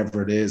college or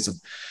whatever it is. And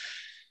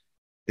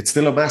it's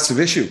still a massive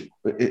issue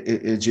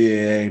in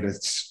GAA. And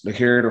it's like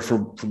hearing it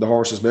from the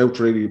horse's mouth,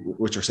 really,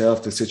 with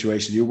yourself, the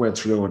situation you went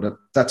through. And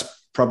that's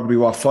probably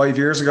 5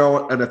 years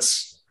ago. And it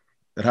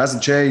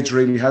hasn't changed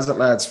really, has it,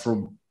 lads,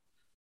 from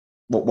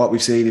what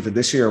we've seen even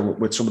this year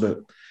with some of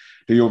the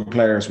young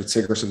players with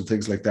Sigerson and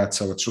things like that.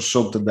 So it's just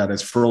something that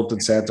is front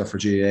and centre for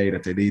GAA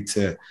that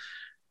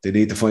they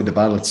need to find a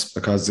balance,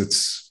 because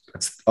it's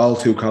all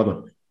too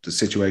common, the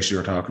situation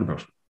you're talking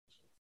about.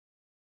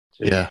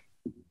 Yeah.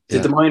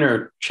 Did the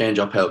minor change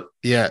up help?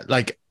 Yeah,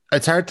 like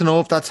it's hard to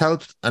know if that's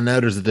helped. And now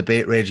there's a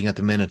debate raging at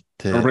the minute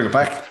to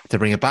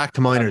bring it back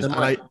to minors.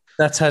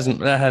 That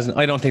hasn't.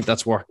 I don't think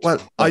that's worked.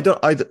 Well,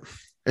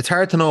 it's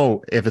hard to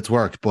know if it's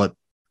worked, but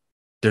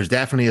there's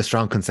definitely a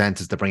strong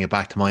consensus to bring it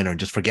back to minor and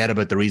just forget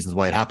about the reasons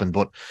why it happened.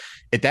 But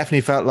it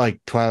definitely felt like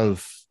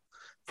 12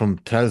 from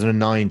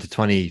 2009 to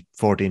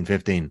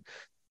 2014-15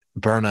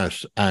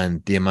 burnout,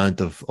 and the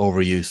amount of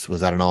overuse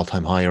was at an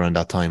all-time high around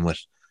that time with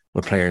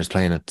players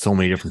playing at so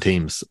many different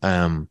teams.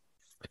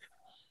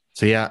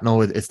 So yeah,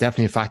 no, it's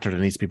definitely a factor that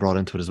needs to be brought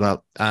into it as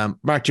well.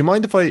 Mark, do you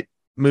mind if I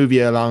move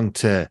you along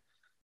to,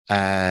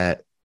 I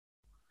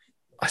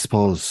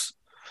suppose,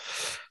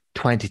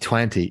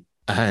 2020,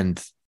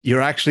 and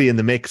you're actually in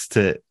the mix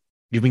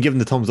you've been given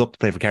the thumbs up to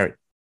play for Kerry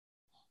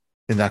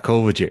in that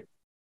COVID year,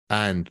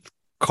 and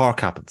Cork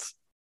happens.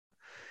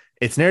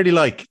 It's nearly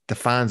like the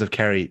fans of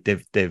Kerry,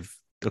 they've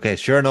okay,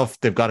 sure enough,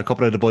 they've got a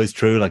couple of the boys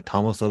through, like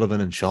Thomas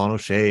Sullivan and Sean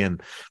O'Shea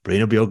and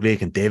Brino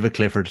Bioglick and David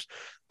Clifford,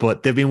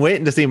 but they've been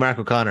waiting to see Mark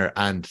O'Connor,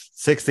 and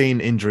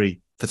 16 injury,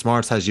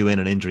 Fitzmaurice has you in,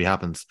 and injury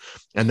happens.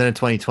 And then in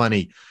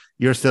 2020,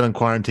 you're still in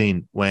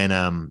quarantine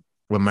when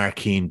Mark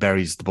Keane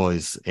buries the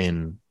boys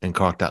in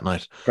Cork that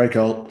night. Great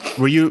call.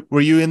 Were you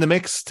in the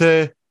mix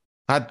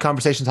had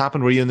conversations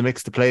happen? Were you in the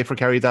mix to play for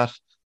Kerry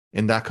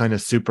in that kind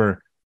of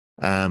super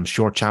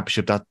short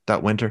championship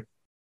that winter?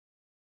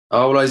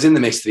 Oh, well, I was in the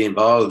mix to be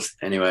involved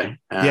anyway.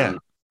 Yeah.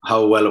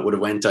 How well it would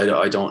have went,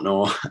 I don't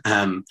know.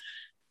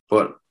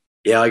 But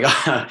yeah, I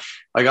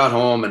got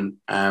home, and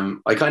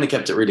I kind of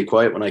kept it really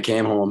quiet when I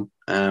came home.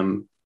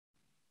 And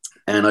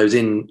I was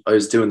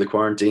doing the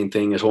quarantine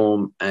thing at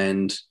home,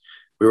 and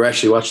we were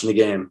actually watching the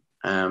game.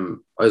 I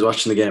was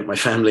watching the game with my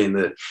family in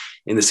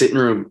the sitting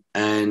room,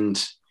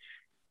 and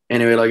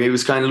anyway, like, it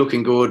was kind of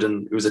looking good,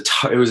 and it was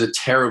a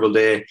terrible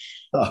day.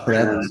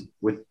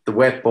 With the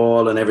wet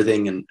ball and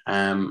everything, and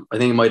I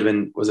think it might have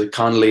been, was it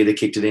Connolly that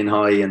kicked it in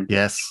high, and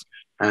yes,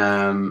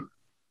 and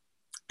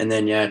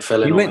then it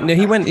fell in.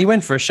 He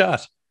went for a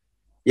shot.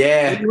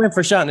 Yeah, he went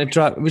for a shot and it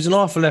dropped. It was an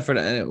awful effort,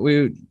 and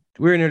we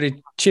were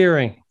nearly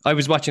cheering. I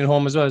was watching at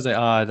home as well. I was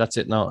like, that's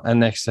it now.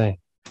 And next thing,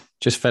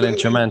 just fell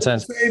into your man's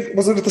hands.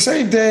 Was it the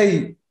same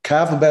day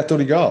Cavan bet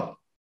Donegal?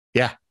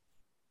 Yeah.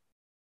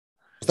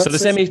 So the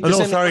semi.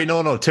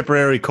 No.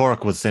 Tipperary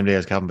Cork was the same day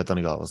as Cavan bet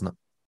Donegal, wasn't it?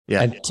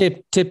 Yeah. And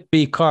Tip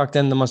beat Cork,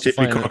 then the Munster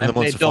final. And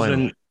played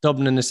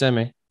Dublin in the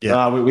semi.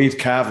 Yeah. We've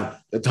Cavan.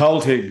 The whole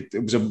thing,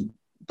 it was a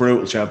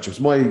brutal championship.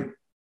 It was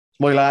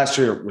my last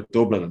year with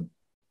Dublin.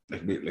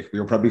 And we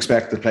were probably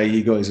expected to play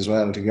you guys as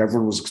well. I think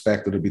everyone was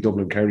expected to be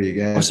Dublin Kerry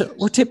again.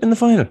 We're Tip in the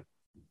final.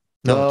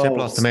 No, Tip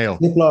lost to Mayo.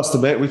 Tip lost to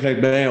Mayo. We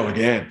played Mayo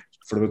again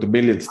for about the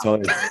millionth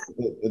time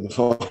in the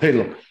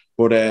final.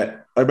 But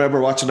I remember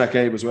watching that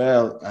game as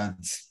well,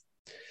 and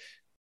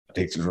I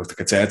think the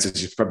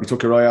consensus, you probably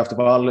took your eye off the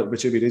ball a little bit,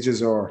 Jimmy, did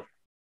you? Or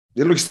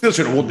you still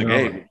should have won the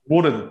game.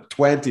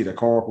 1-20, the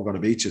Cork were going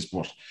to beat you,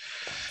 but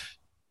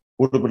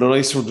would have been a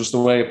nice one just the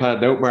way it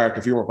panned out, Mark,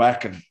 if you were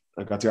back and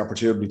got the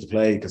opportunity to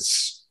play,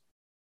 because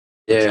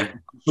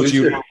those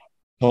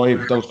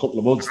couple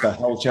of months, that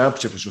whole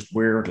championship was just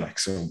weird, like,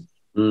 so.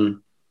 I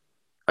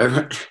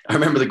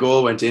remember the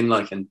goal went in,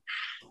 like, and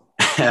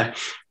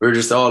we were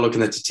just all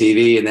looking at the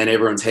TV, and then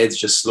everyone's heads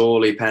just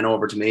slowly pan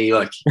over to me,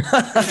 like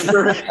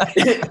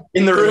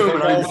in the room.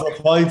 And I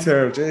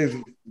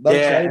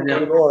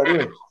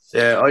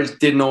just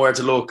didn't know where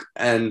to look,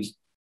 and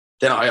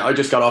then I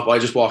just got up. I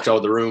just walked out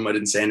of the room. I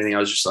didn't say anything. I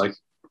was just like,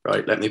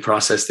 right, let me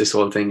process this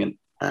whole thing. And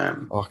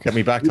get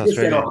me back to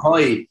Australia. Get up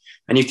high,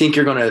 and you think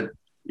I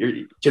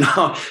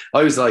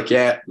was like,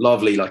 yeah,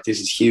 lovely, like this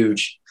is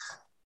huge.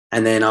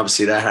 And then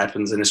obviously that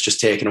happens, and it's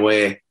just taken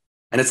away.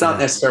 And it's not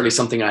necessarily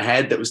something I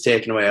had that was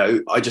taken away.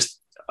 I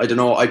don't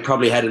know. I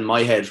probably had in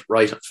my head,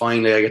 right,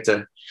 finally I get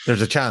to.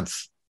 There's a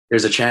chance.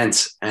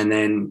 And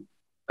then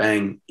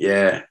bang,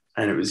 yeah.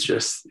 And it was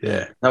just,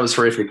 that was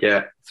horrific,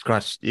 yeah.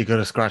 You got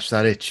to scratch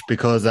that itch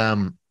because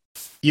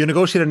you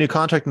negotiated a new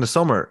contract in the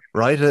summer,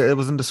 right? It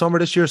was in the summer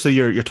this year. So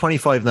you're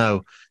 25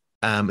 now.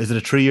 Is it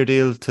a 3-year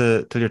deal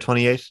till you're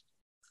 28?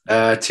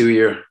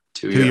 2-year.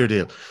 2-year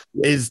deal.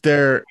 Is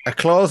there a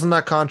clause in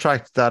that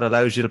contract that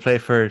allows you to play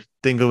for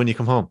Dingle when you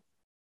come home?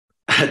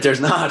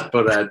 There's not,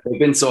 but they've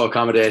been so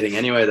accommodating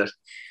anyway that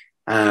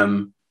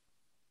I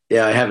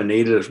haven't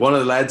needed it. One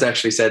of the lads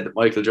actually said that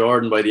Michael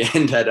Jordan by the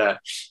end had a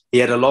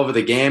love of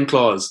the game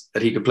clause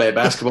that he could play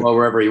basketball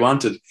wherever he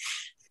wanted.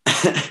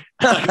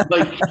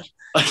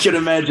 I could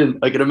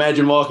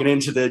imagine walking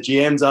into the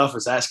GM's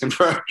office asking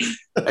for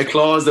a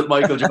clause that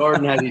Michael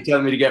Jordan had. He'd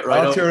tell me to get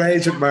right. Talk to your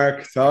agent,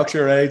 Mark. Talk to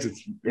your agent.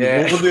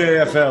 Yeah. You're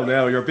the AFL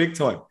now. You're big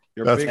time.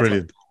 That's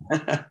brilliant.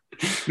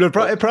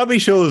 It probably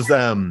shows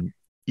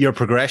your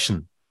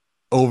progression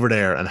over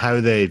there and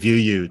how they view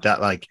you. That,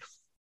 like,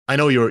 I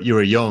know you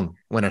were young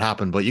when it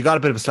happened, but you got a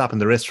bit of a slap in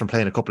the wrist from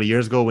playing a couple of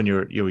years ago when you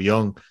were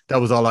young.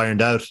 That was all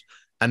ironed out,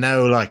 and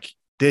now, like,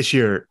 this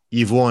year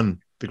you've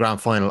won the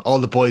grand final. All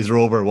the boys are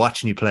over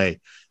watching you play,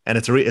 and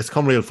it's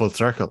come real full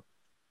circle.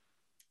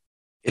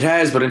 It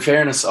has, but in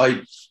fairness,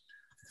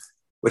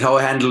 with how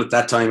I handled it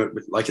that time,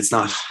 it's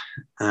not.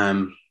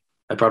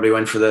 I probably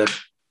went for the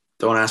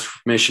don't ask for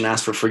permission,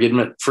 ask for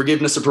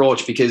forgiveness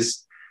approach,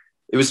 because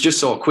it was just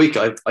so quick.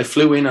 I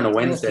flew in on a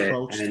Wednesday.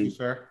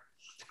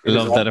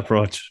 Love that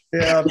approach.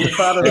 Yeah, I'm a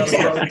fan of that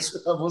approach,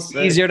 I must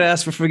say. Easier to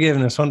ask for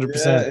forgiveness,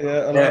 100%. Yeah,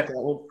 I like that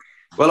one.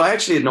 Well, I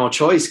actually had no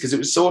choice because it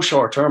was so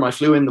short term. I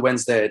flew in the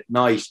Wednesday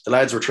night. The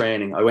lads were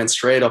training. I went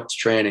straight up to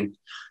training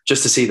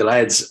just to see the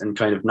lads and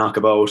kind of knock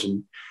about.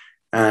 And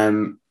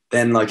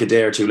then, like, a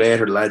day or two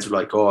later, the lads were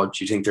like, "Oh,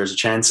 do you think there's a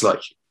chance?"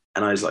 Like,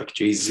 and I was like,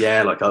 "Jesus,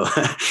 yeah, like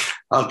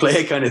I'll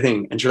play," kind of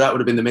thing. And sure, that would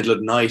have been the middle of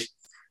the night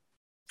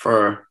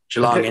for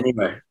Geelong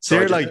anyway. So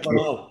they're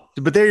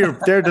but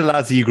they're the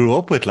lads that you grew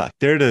up with. Like,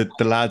 they're the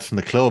lads from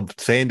the club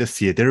saying this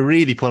to you. They're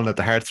really pulling at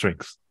the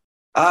heartstrings.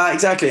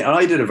 Exactly. And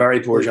I did a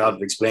very poor job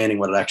of explaining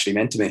what it actually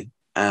meant to me.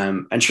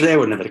 And sure, they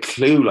wouldn't have had a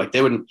clue. Like,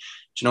 they wouldn't,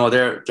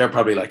 they're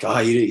probably like,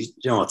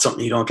 it's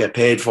something you don't get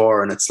paid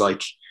for. And it's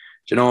like,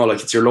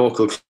 like, it's your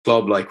local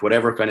club, like,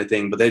 whatever kind of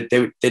thing. But they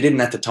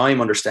didn't at the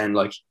time understand,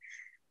 like,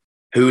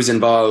 who's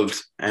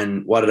involved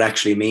and what it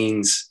actually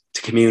means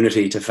to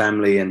community, to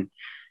family, and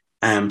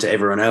to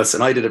everyone else.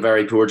 And I did a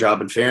very poor job,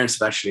 in fairness,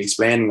 of actually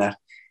explaining that.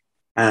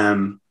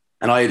 And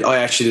I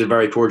actually did a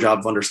very poor job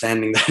of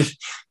understanding that,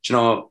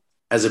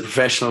 as a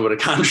professional with a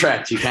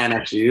contract, you can't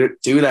actually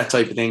do that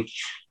type of thing.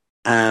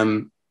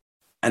 And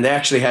they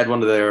actually had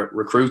one of their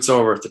recruits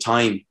over at the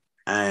time,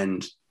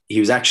 and he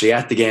was actually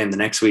at the game the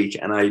next week.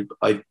 And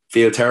I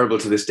feel terrible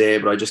to this day,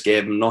 but I just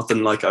gave him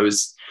nothing. Like, I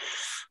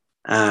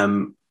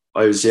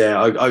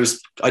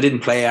didn't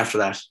play after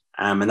that.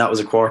 And that was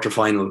a quarter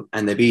final,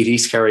 and they beat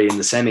East Kerry in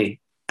the semi,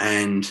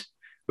 and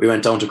we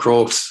went down to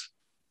Crokes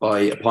by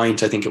a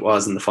point, I think it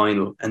was, in the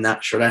final. And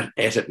that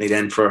ate at me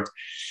then for.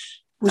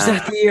 Was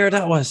that the year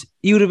that was?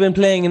 You would have been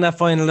playing in that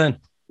final then?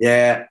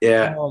 Yeah.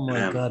 Oh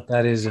my God,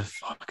 that is a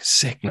fucking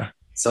sickener.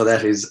 So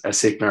that is a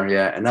sickener,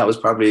 yeah. And that was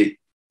probably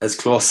as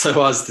close as I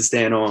was to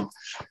staying home.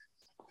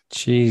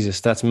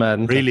 Jesus, that's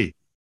mad. Really?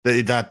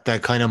 That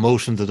kind of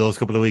emotions of those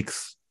couple of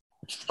weeks?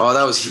 Oh,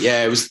 that was,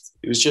 it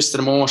was just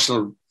an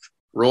emotional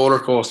roller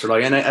coaster.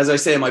 Like, and as I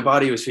say, my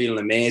body was feeling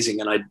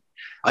amazing, and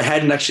I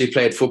hadn't actually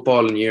played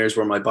football in years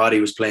where my body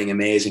was playing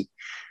amazing,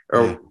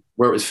 or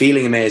where it was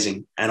feeling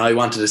amazing, and I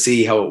wanted to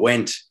see how it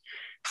went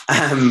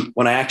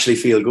when I actually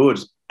feel good.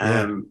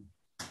 And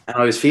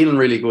I was feeling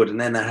really good, and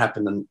then that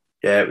happened, and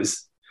it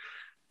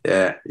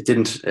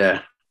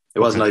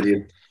wasn't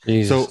ideal.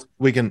 Jesus. So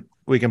we can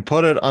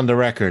put it on the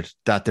record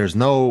that there's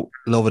no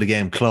love of the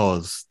game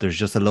clause. There's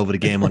just a love of the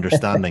game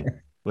understanding.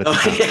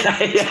 That's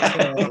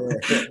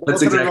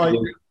exactly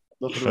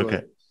it.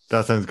 Okay,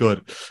 that sounds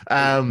good.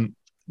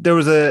 There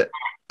was a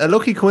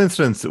lucky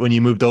coincidence when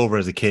you moved over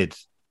as a kid,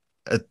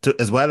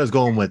 as well as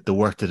going with the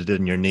work that it did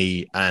in your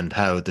knee and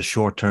how the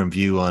short-term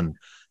view on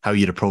how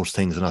you'd approach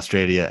things in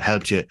Australia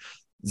helped you.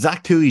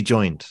 Zach Toohey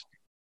joined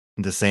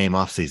in the same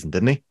off-season,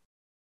 didn't he?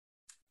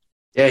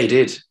 Yeah, he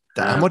did.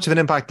 How much of an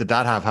impact did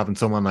that have, having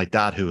someone like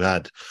that who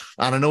had,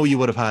 and I know you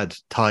would have had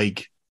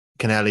Tig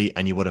Kennelly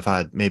and you would have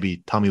had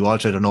maybe Tommy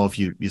Walsh. I don't know if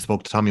you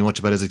spoke to Tommy much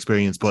about his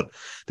experience, but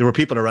there were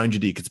people around you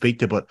that you could speak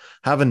to. But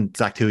having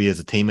Zach Toohey as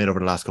a teammate over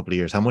the last couple of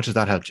years, how much has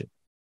that helped you?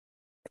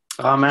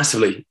 Oh,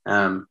 massively.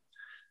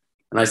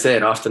 And I say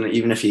it often,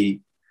 even if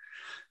he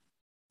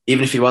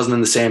wasn't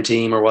in the same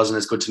team or wasn't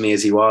as good to me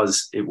as he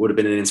was, it would have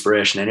been an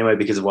inspiration anyway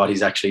because of what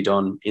he's actually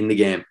done in the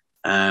game.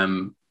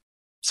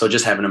 So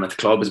just having him at the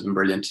club has been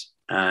brilliant.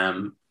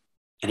 And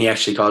he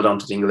actually called on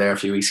to Dingle there a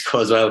few weeks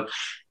ago as well.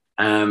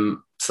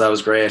 So that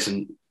was great.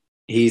 And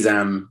he's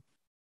done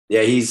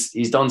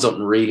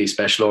something really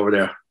special over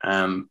there.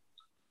 And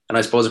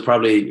I suppose it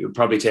would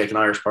probably take an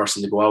Irish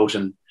person to go out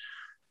and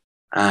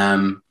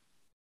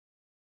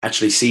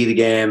actually see the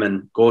game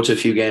and go to a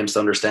few games to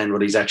understand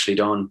what he's actually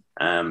done.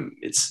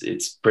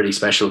 It's pretty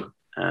special.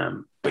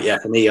 But yeah,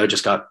 for me, I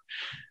just got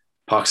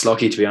pox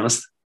lucky, to be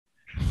honest.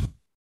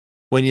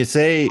 When you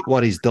say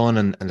what he's done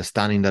and the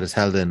standing that is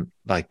held in,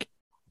 like,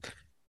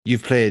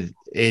 you've played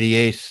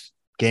 88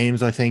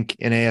 games, I think,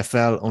 in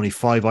AFL. Only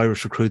 5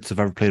 Irish recruits have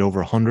ever played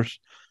over 100.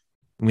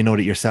 We know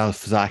that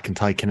yourself, Zach, and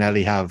Ty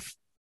Kennelly have,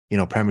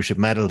 premiership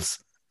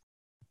medals.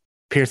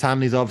 Pierce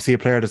Hanley's obviously a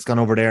player that's gone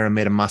over there and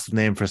made a massive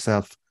name for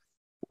himself.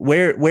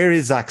 Where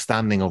is Zach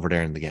standing over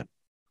there in the game?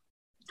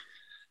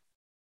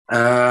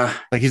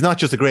 He's not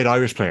just a great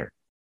Irish player.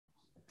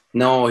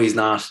 No, he's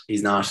not.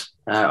 He's not.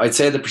 I'd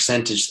say the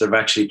percentage that have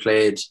actually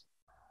played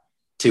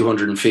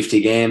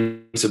 250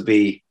 games would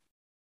be,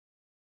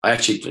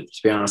 to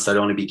be honest, I'd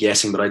only be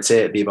guessing, but I'd say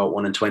it'd be about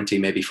 1 in 20,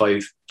 maybe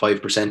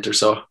 5% or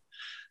so.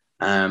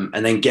 And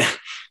then get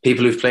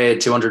people who've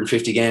played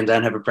 250 games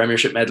and have a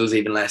premiership medals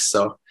even less.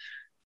 So,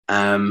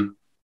 that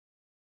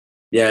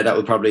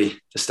would probably,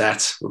 the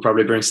stats will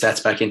probably bring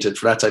stats back into it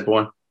for that type of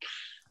one.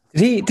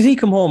 Did he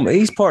come home?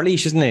 He's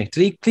Portlaoise, isn't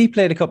he? He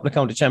played a couple of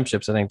county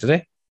championships, I think, did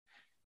he?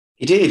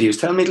 He did. He was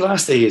telling me the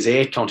last day he has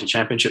 8 county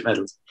championship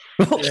medals.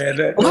 Yeah,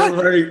 they're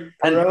very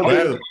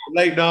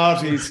late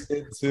noughties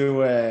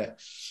into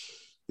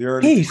the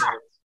early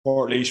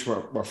Portlaoise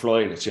were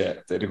flying it. Yeah,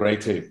 they had a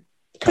great team.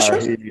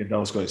 Kerry and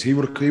those guys. He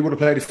would have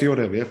played a few of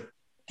them. Yeah,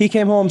 he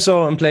came home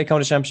and played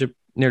county championship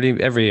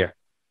nearly every year.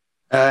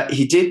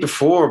 He did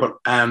before, but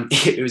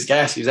it was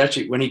gas. He was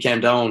actually, when he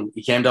came down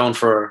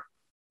for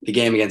the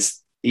game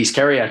against East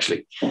Kerry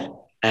actually.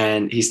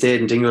 And he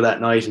stayed in Dingo that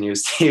night, and he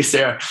was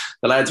there.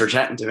 The lads were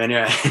chatting to him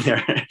anyway.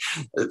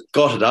 They're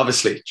gutted,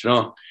 obviously,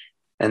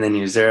 And then he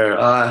was there.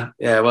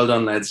 Yeah, well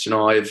done, lads.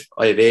 I have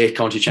 8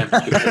 county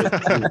championships.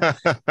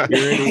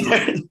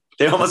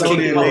 They almost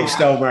only a leash,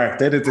 though, Mark.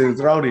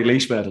 They're only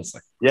leash medals.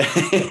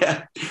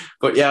 Yeah.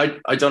 But yeah,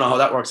 I don't know how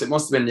that works. It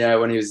must have been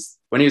when he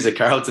was at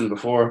Carlton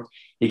before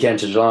he came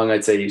to Geelong.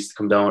 I'd say he used to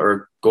come down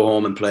or go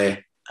home and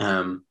play.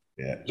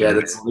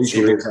 That's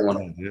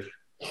one.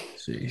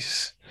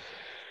 Jeez.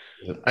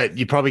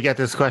 You probably get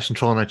this question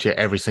thrown at you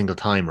every single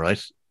time, right?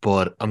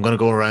 But I'm going to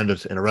go around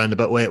it in a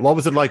roundabout way. What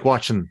was it like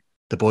watching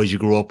the boys you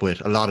grew up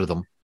with, a lot of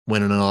them,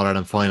 winning an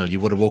All-Ireland final?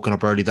 You would have woken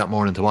up early that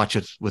morning to watch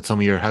it with some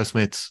of your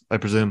housemates, I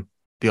presume,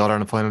 the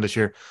All-Ireland final this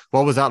year.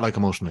 What was that like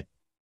emotionally?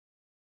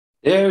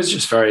 Yeah, it was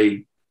just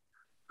very,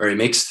 very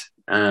mixed.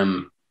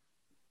 I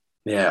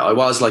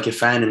was like a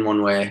fan in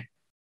one way,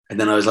 and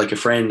then I was like a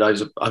friend. I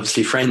was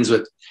obviously friends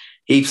with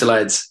heaps of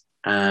lads.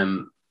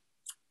 And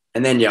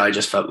then, I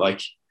just felt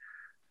like,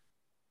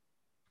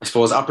 I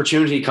suppose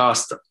opportunity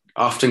cost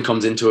often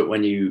comes into it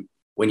when you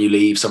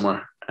leave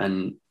somewhere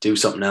and do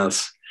something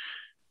else.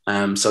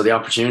 So the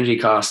opportunity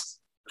cost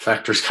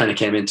factors kind of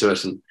came into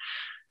it, and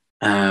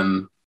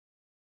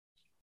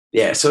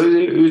so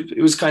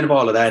it was kind of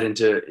all of that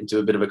into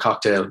a bit of a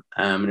cocktail.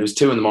 And it was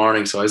 2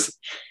 a.m, so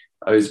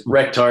I was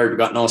wrecked tired. We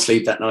got no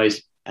sleep that night.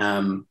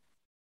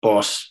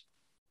 But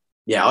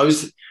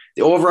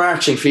the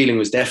overarching feeling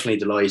was definitely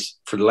delight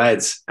for the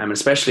lads, and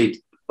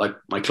especially like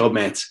my club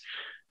mates.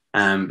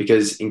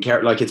 Because in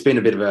Kerry, like, it's been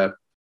a bit of a,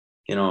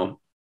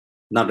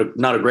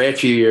 not a great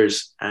few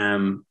years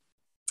in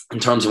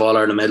terms of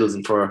All-Ireland medals,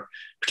 and for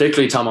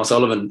particularly Tom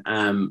O'Sullivan,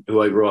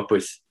 who I grew up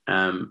with,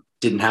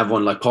 didn't have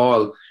one. Like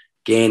Paul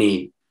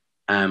Gainey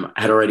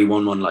had already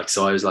won one, like,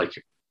 so I was like,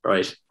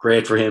 right,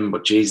 great for him,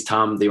 but geez,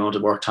 Tom, the amount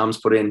of work Tom's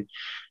put in,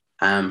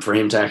 for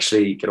him to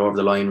actually get over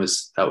the line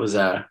was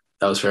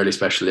fairly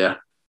special.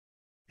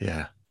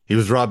 Yeah, he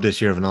was robbed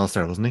this year of an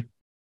All-Star, wasn't he?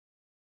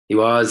 He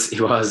was.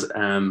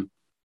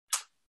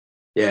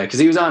 Yeah, because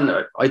he was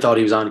on. I thought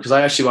he was on, because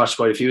I actually watched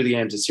quite a few of the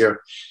games this year,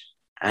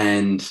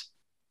 and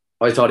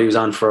I thought he was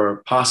on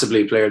for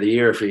possibly Player of the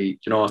Year if the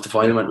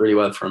final went really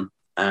well for him.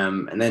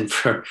 And then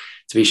to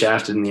be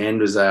shafted in the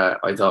end was,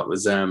 I thought,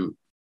 was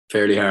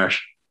fairly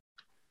harsh.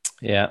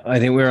 Yeah, I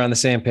think we were on the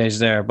same page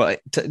there.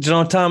 But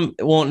Tom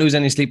won't lose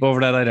any sleep over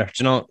that either.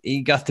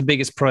 He got the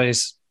biggest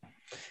prize.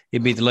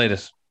 He'd be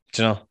delighted.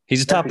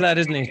 He's a top lad,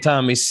 isn't he,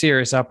 Tom? He's a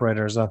serious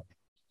operator as well.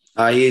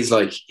 He is.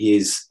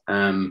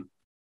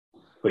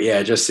 But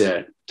yeah,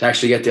 to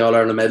actually get the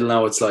All-Ireland medal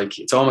now, it's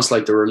almost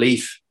like the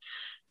relief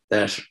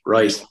that,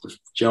 right,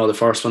 the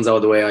first one's out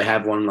of the way, I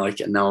have one,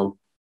 and now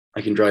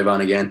I can drive on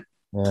again.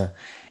 Yeah.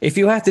 If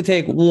you had to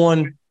take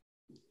one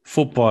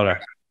footballer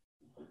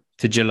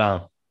to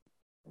Geelong,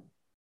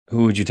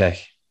 who would you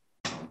take?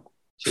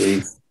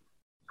 Jeez.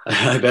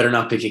 I better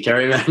not pick a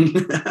Kerry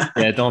man.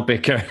 Yeah, don't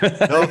pick Kerry.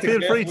 No,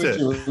 feel free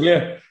to.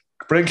 Yeah.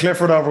 Bring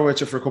Clifford over with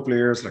you for a couple of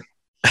years.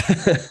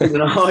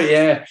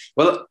 Yeah.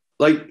 Well,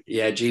 like,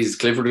 yeah, Jesus,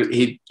 Clifford,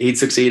 he'd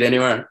succeed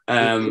anywhere.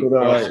 I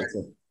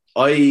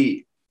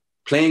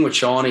playing with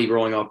Shawnee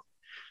growing up,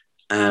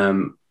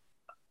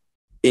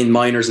 in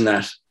minors and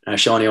that,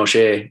 Shawnee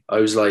O'Shea, I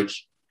was like,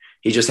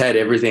 he just had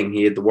everything.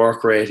 He had the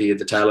work rate, he had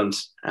the talent,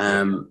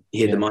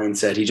 he had the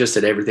mindset. He just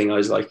had everything. I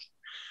was like,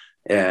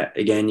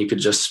 again, you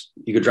could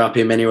drop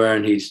him anywhere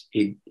and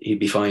he'd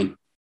be fine.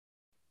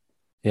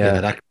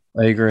 Yeah,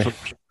 I agree.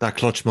 That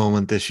clutch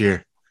moment this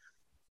year,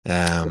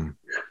 that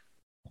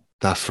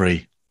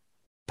free,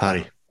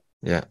 Paddy.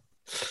 Yeah,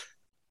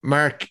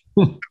 Mark.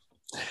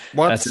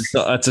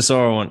 That's a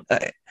sore one.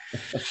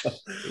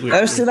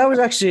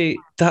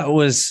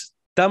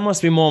 That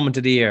must be moment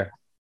of the year.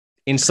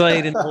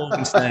 Inside in the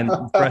holding stand,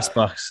 press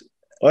box.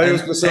 I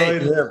was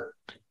beside him.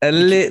 A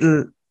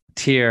little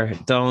tear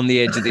down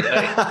the edge of the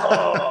eye.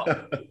 Oh.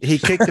 He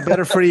kicked a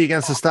better free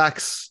against the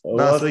Stacks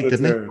last week,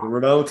 didn't he? There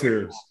were no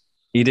tears.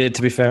 He did,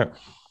 to be fair.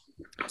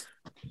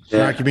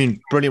 Yeah. Mark, you've been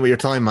brilliant with your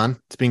time, man.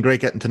 It's been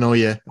great getting to know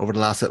you over the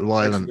last little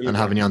while and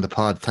having you on the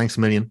pod. Thanks a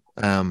million.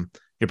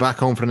 You're back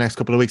home for the next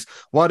couple of weeks.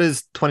 What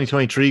is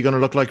 2023 going to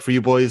look like for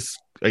you boys?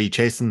 Are you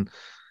chasing,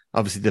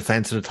 obviously,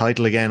 defense of the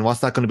title again? What's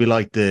that going to be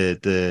like?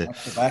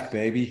 Back,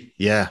 baby.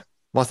 Yeah.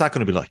 What's that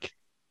going to be like?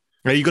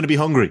 Are you going to be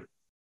hungry?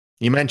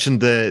 You mentioned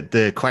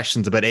the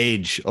questions about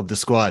age of the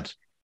squad.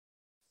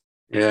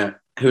 Yeah,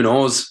 who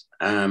knows?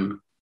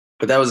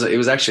 But it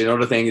was actually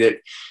another thing that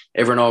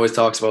everyone always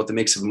talks about, the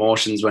mix of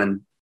emotions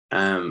when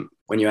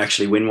you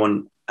actually win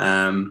one.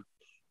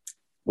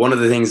 One of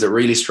the things that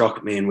really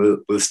struck me and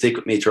will stick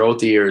with me throughout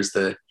the year is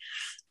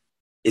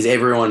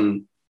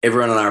everyone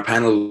on our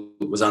panel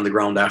was on the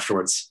ground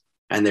afterwards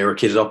and they were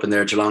kitted up in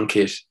their Geelong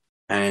kit.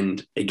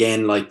 And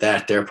again, like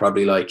that, they're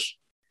probably like,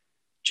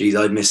 geez,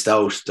 I've missed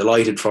out.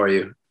 Delighted for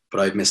you, but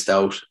I've missed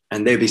out.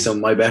 And they'll be some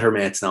of my better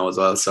mates now as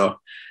well. So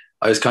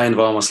I was kind of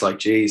almost like,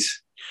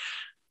 geez,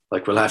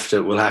 like we'll have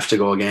to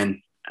go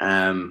again.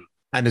 And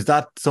is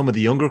that some of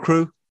the younger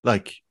crew?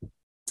 Like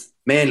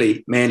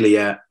mainly,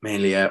 yeah.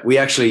 We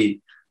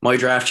actually, my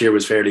draft year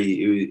was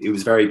it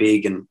was very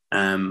big, and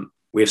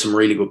we have some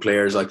really good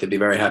players. Like, they'd be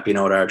very happy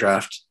now with our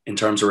draft in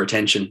terms of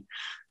retention,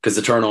 because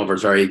the turnover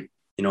is very,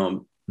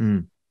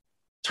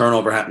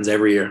 turnover happens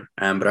every year.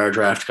 But our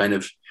draft kind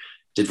of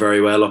did very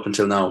well up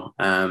until now.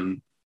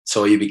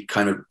 So you'd be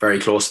kind of very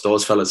close to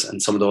those fellas,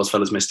 and some of those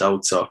fellas missed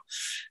out. So,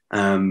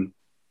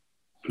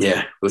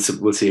 yeah,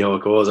 we'll see how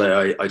it goes.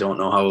 I don't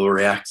know how we'll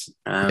react.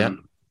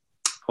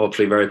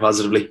 Hopefully very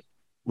positively.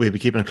 We'll be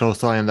keeping a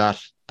close eye on that.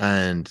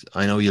 And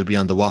I know you'll be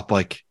on the Watt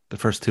bike the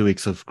first 2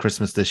 weeks of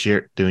Christmas this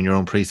year, doing your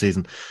own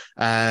preseason.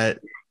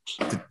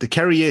 The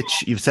Kerry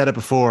itch, you've said it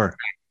before,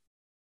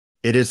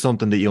 it is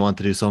something that you want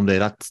to do someday.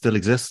 That still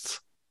exists?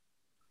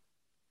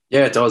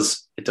 Yeah, it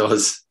does.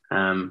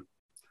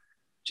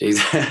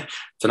 Geez, I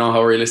don't know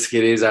how realistic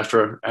it is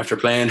after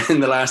playing in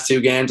the last 2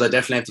 games. I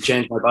definitely have to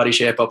change my body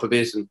shape up a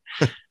bit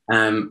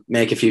and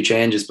make a few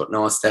changes. But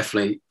no, it's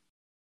definitely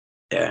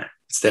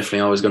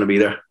always going to be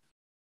there.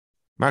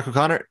 Mark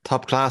O'Connor,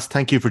 top class.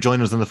 Thank you for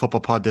joining us on the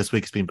Football Pod this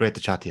week. It's been great to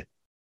chat to you.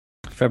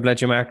 Fair play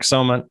to you, Mark.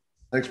 So, man.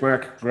 Thanks,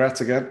 Mark.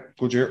 Congrats again.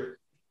 Good year.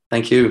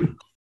 Thank you.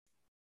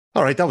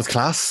 All right, that was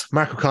class.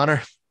 Mark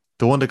O'Connor,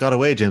 the one that got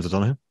away, James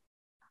O'Donoghue.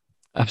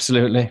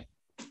 Absolutely.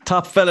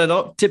 Top fella,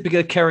 though.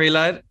 Typical Kerry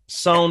lad.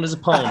 Sound as a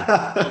poem.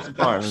 Most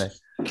importantly.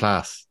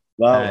 Class.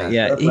 Wow.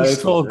 Yeah,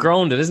 he's so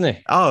grounded, isn't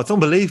he? Oh, it's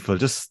unbelievable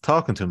just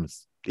talking to him.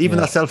 Even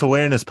that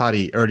self-awareness,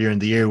 Paddy, earlier in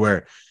the year,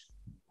 where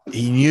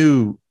he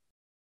knew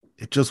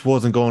it just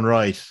wasn't going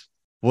right,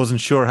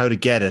 wasn't sure how to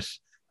get it,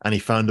 and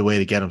he found a way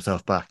to get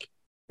himself back.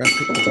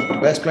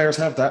 Best players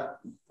have that.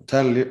 I'm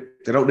telling you,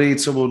 they don't need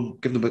someone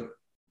giving them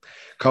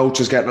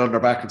coaches getting on their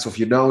back and stuff.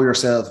 You know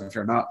yourself if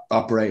you're not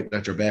operating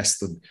at your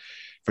best, and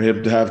for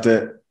him to have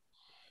a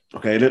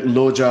little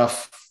nudge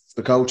off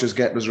the coaches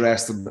getting his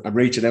rest and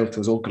reaching out to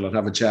his uncle and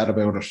having a chat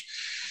about it.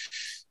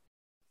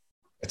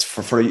 It's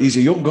for he's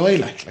a young guy.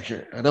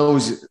 Like I know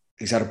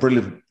he's had a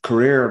brilliant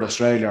career in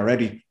Australia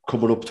already,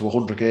 coming up to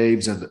 100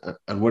 games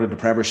and winning the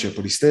Premiership,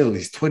 but he's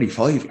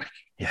 25.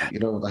 They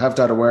have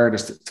that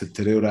awareness to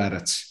do that.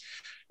 It's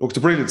a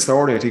brilliant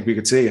story. I think we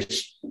could see it.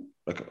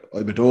 Like,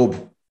 I'm a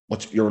dub.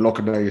 What you're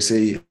looking there, you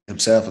see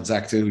himself and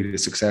Zach too, the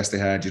success they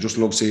had. You just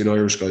love seeing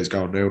Irish guys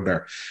going down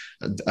there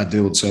and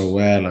doing so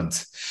well.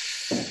 And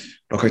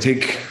look, I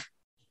think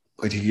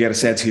you get a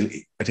sense he'll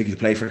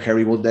play for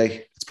Kerry one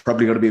day. It's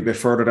probably going to be a bit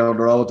further down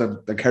the road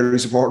than Kerry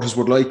supporters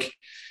would like.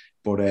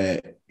 But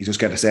you just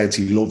get a sense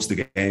he loves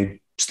the game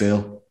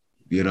still,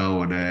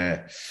 and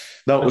it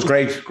was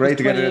great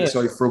to get an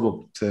insight from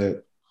him.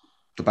 To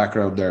the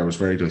background there was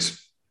very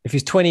nice. If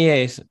he's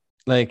 28,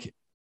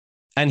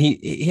 and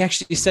he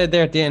actually said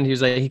there at the end, he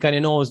was like, he kind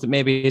of knows that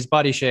maybe his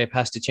body shape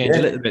has to change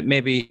a little bit,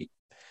 maybe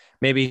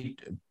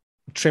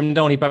trim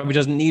down. He probably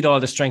doesn't need all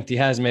the strength he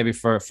has maybe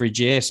for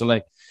GA. So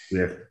by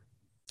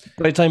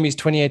the time he's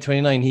 28,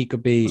 29, he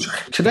could be.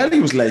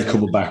 Kennelly was late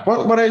coming back.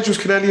 What age was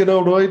Kennelly in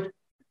 09?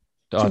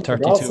 Oh,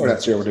 32.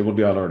 That year when he would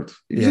be all Ireland.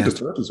 He was in his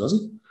 30s, was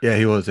he? Yeah,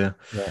 he was, yeah.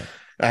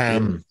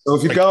 So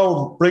if you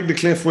go, bring the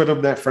Cliff with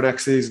him for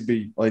next season,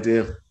 be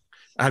ideal.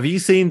 Have you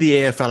seen the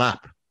AFL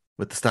app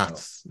with the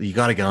stats? You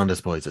got to get on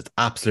this, boys. It's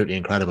absolutely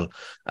incredible.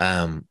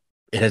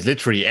 It has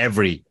literally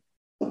every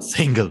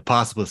single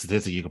possible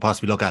statistic you could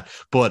possibly look at.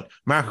 But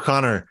Mark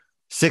O'Connor,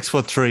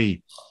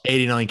 6'3",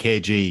 89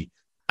 kg,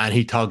 and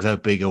he togs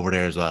out big over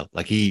there as well.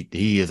 Like he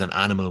is an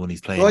animal when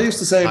he's playing. Well, I used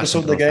to say in the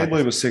Sunday game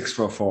I was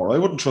 6'4". I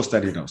wouldn't trust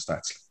any of those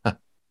stats.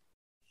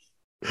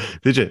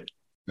 Did you?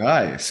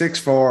 Aye,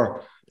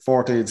 6'4",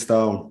 14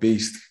 stone,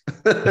 beast.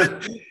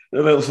 The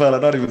little fella,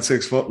 not even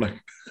 6 foot, like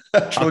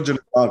trudging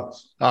on.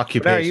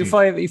 Occupation. Are you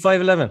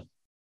 5'11"?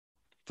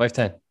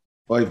 5'10"?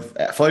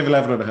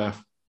 5'11" and a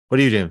half. What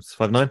are you, James?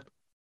 5'9"?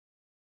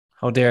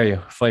 How dare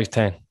you?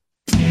 5'10".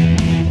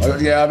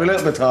 Yeah, I'm a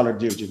little bit taller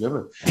than you,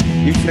 Jim.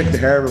 You flick the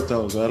hair up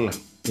though as well.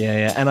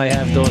 Yeah. And I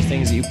have those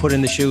things that you put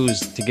in the shoes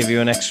to give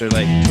you an extra,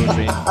 like, 2 or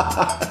 3.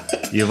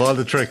 You have all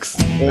the tricks.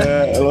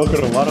 Yeah, look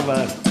at him. What a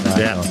man.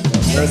 Yeah.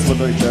 First one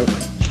night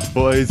out.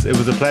 Boys, it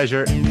was a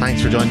pleasure.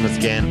 Thanks for joining us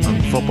again on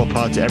the Football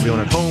Pod. To everyone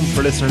at home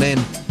for listening in.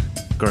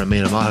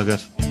 Gurmila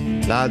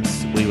Mahagat.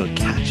 Lads, we will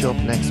catch up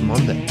next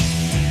Monday.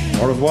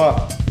 Au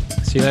revoir.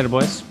 See you later,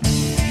 boys.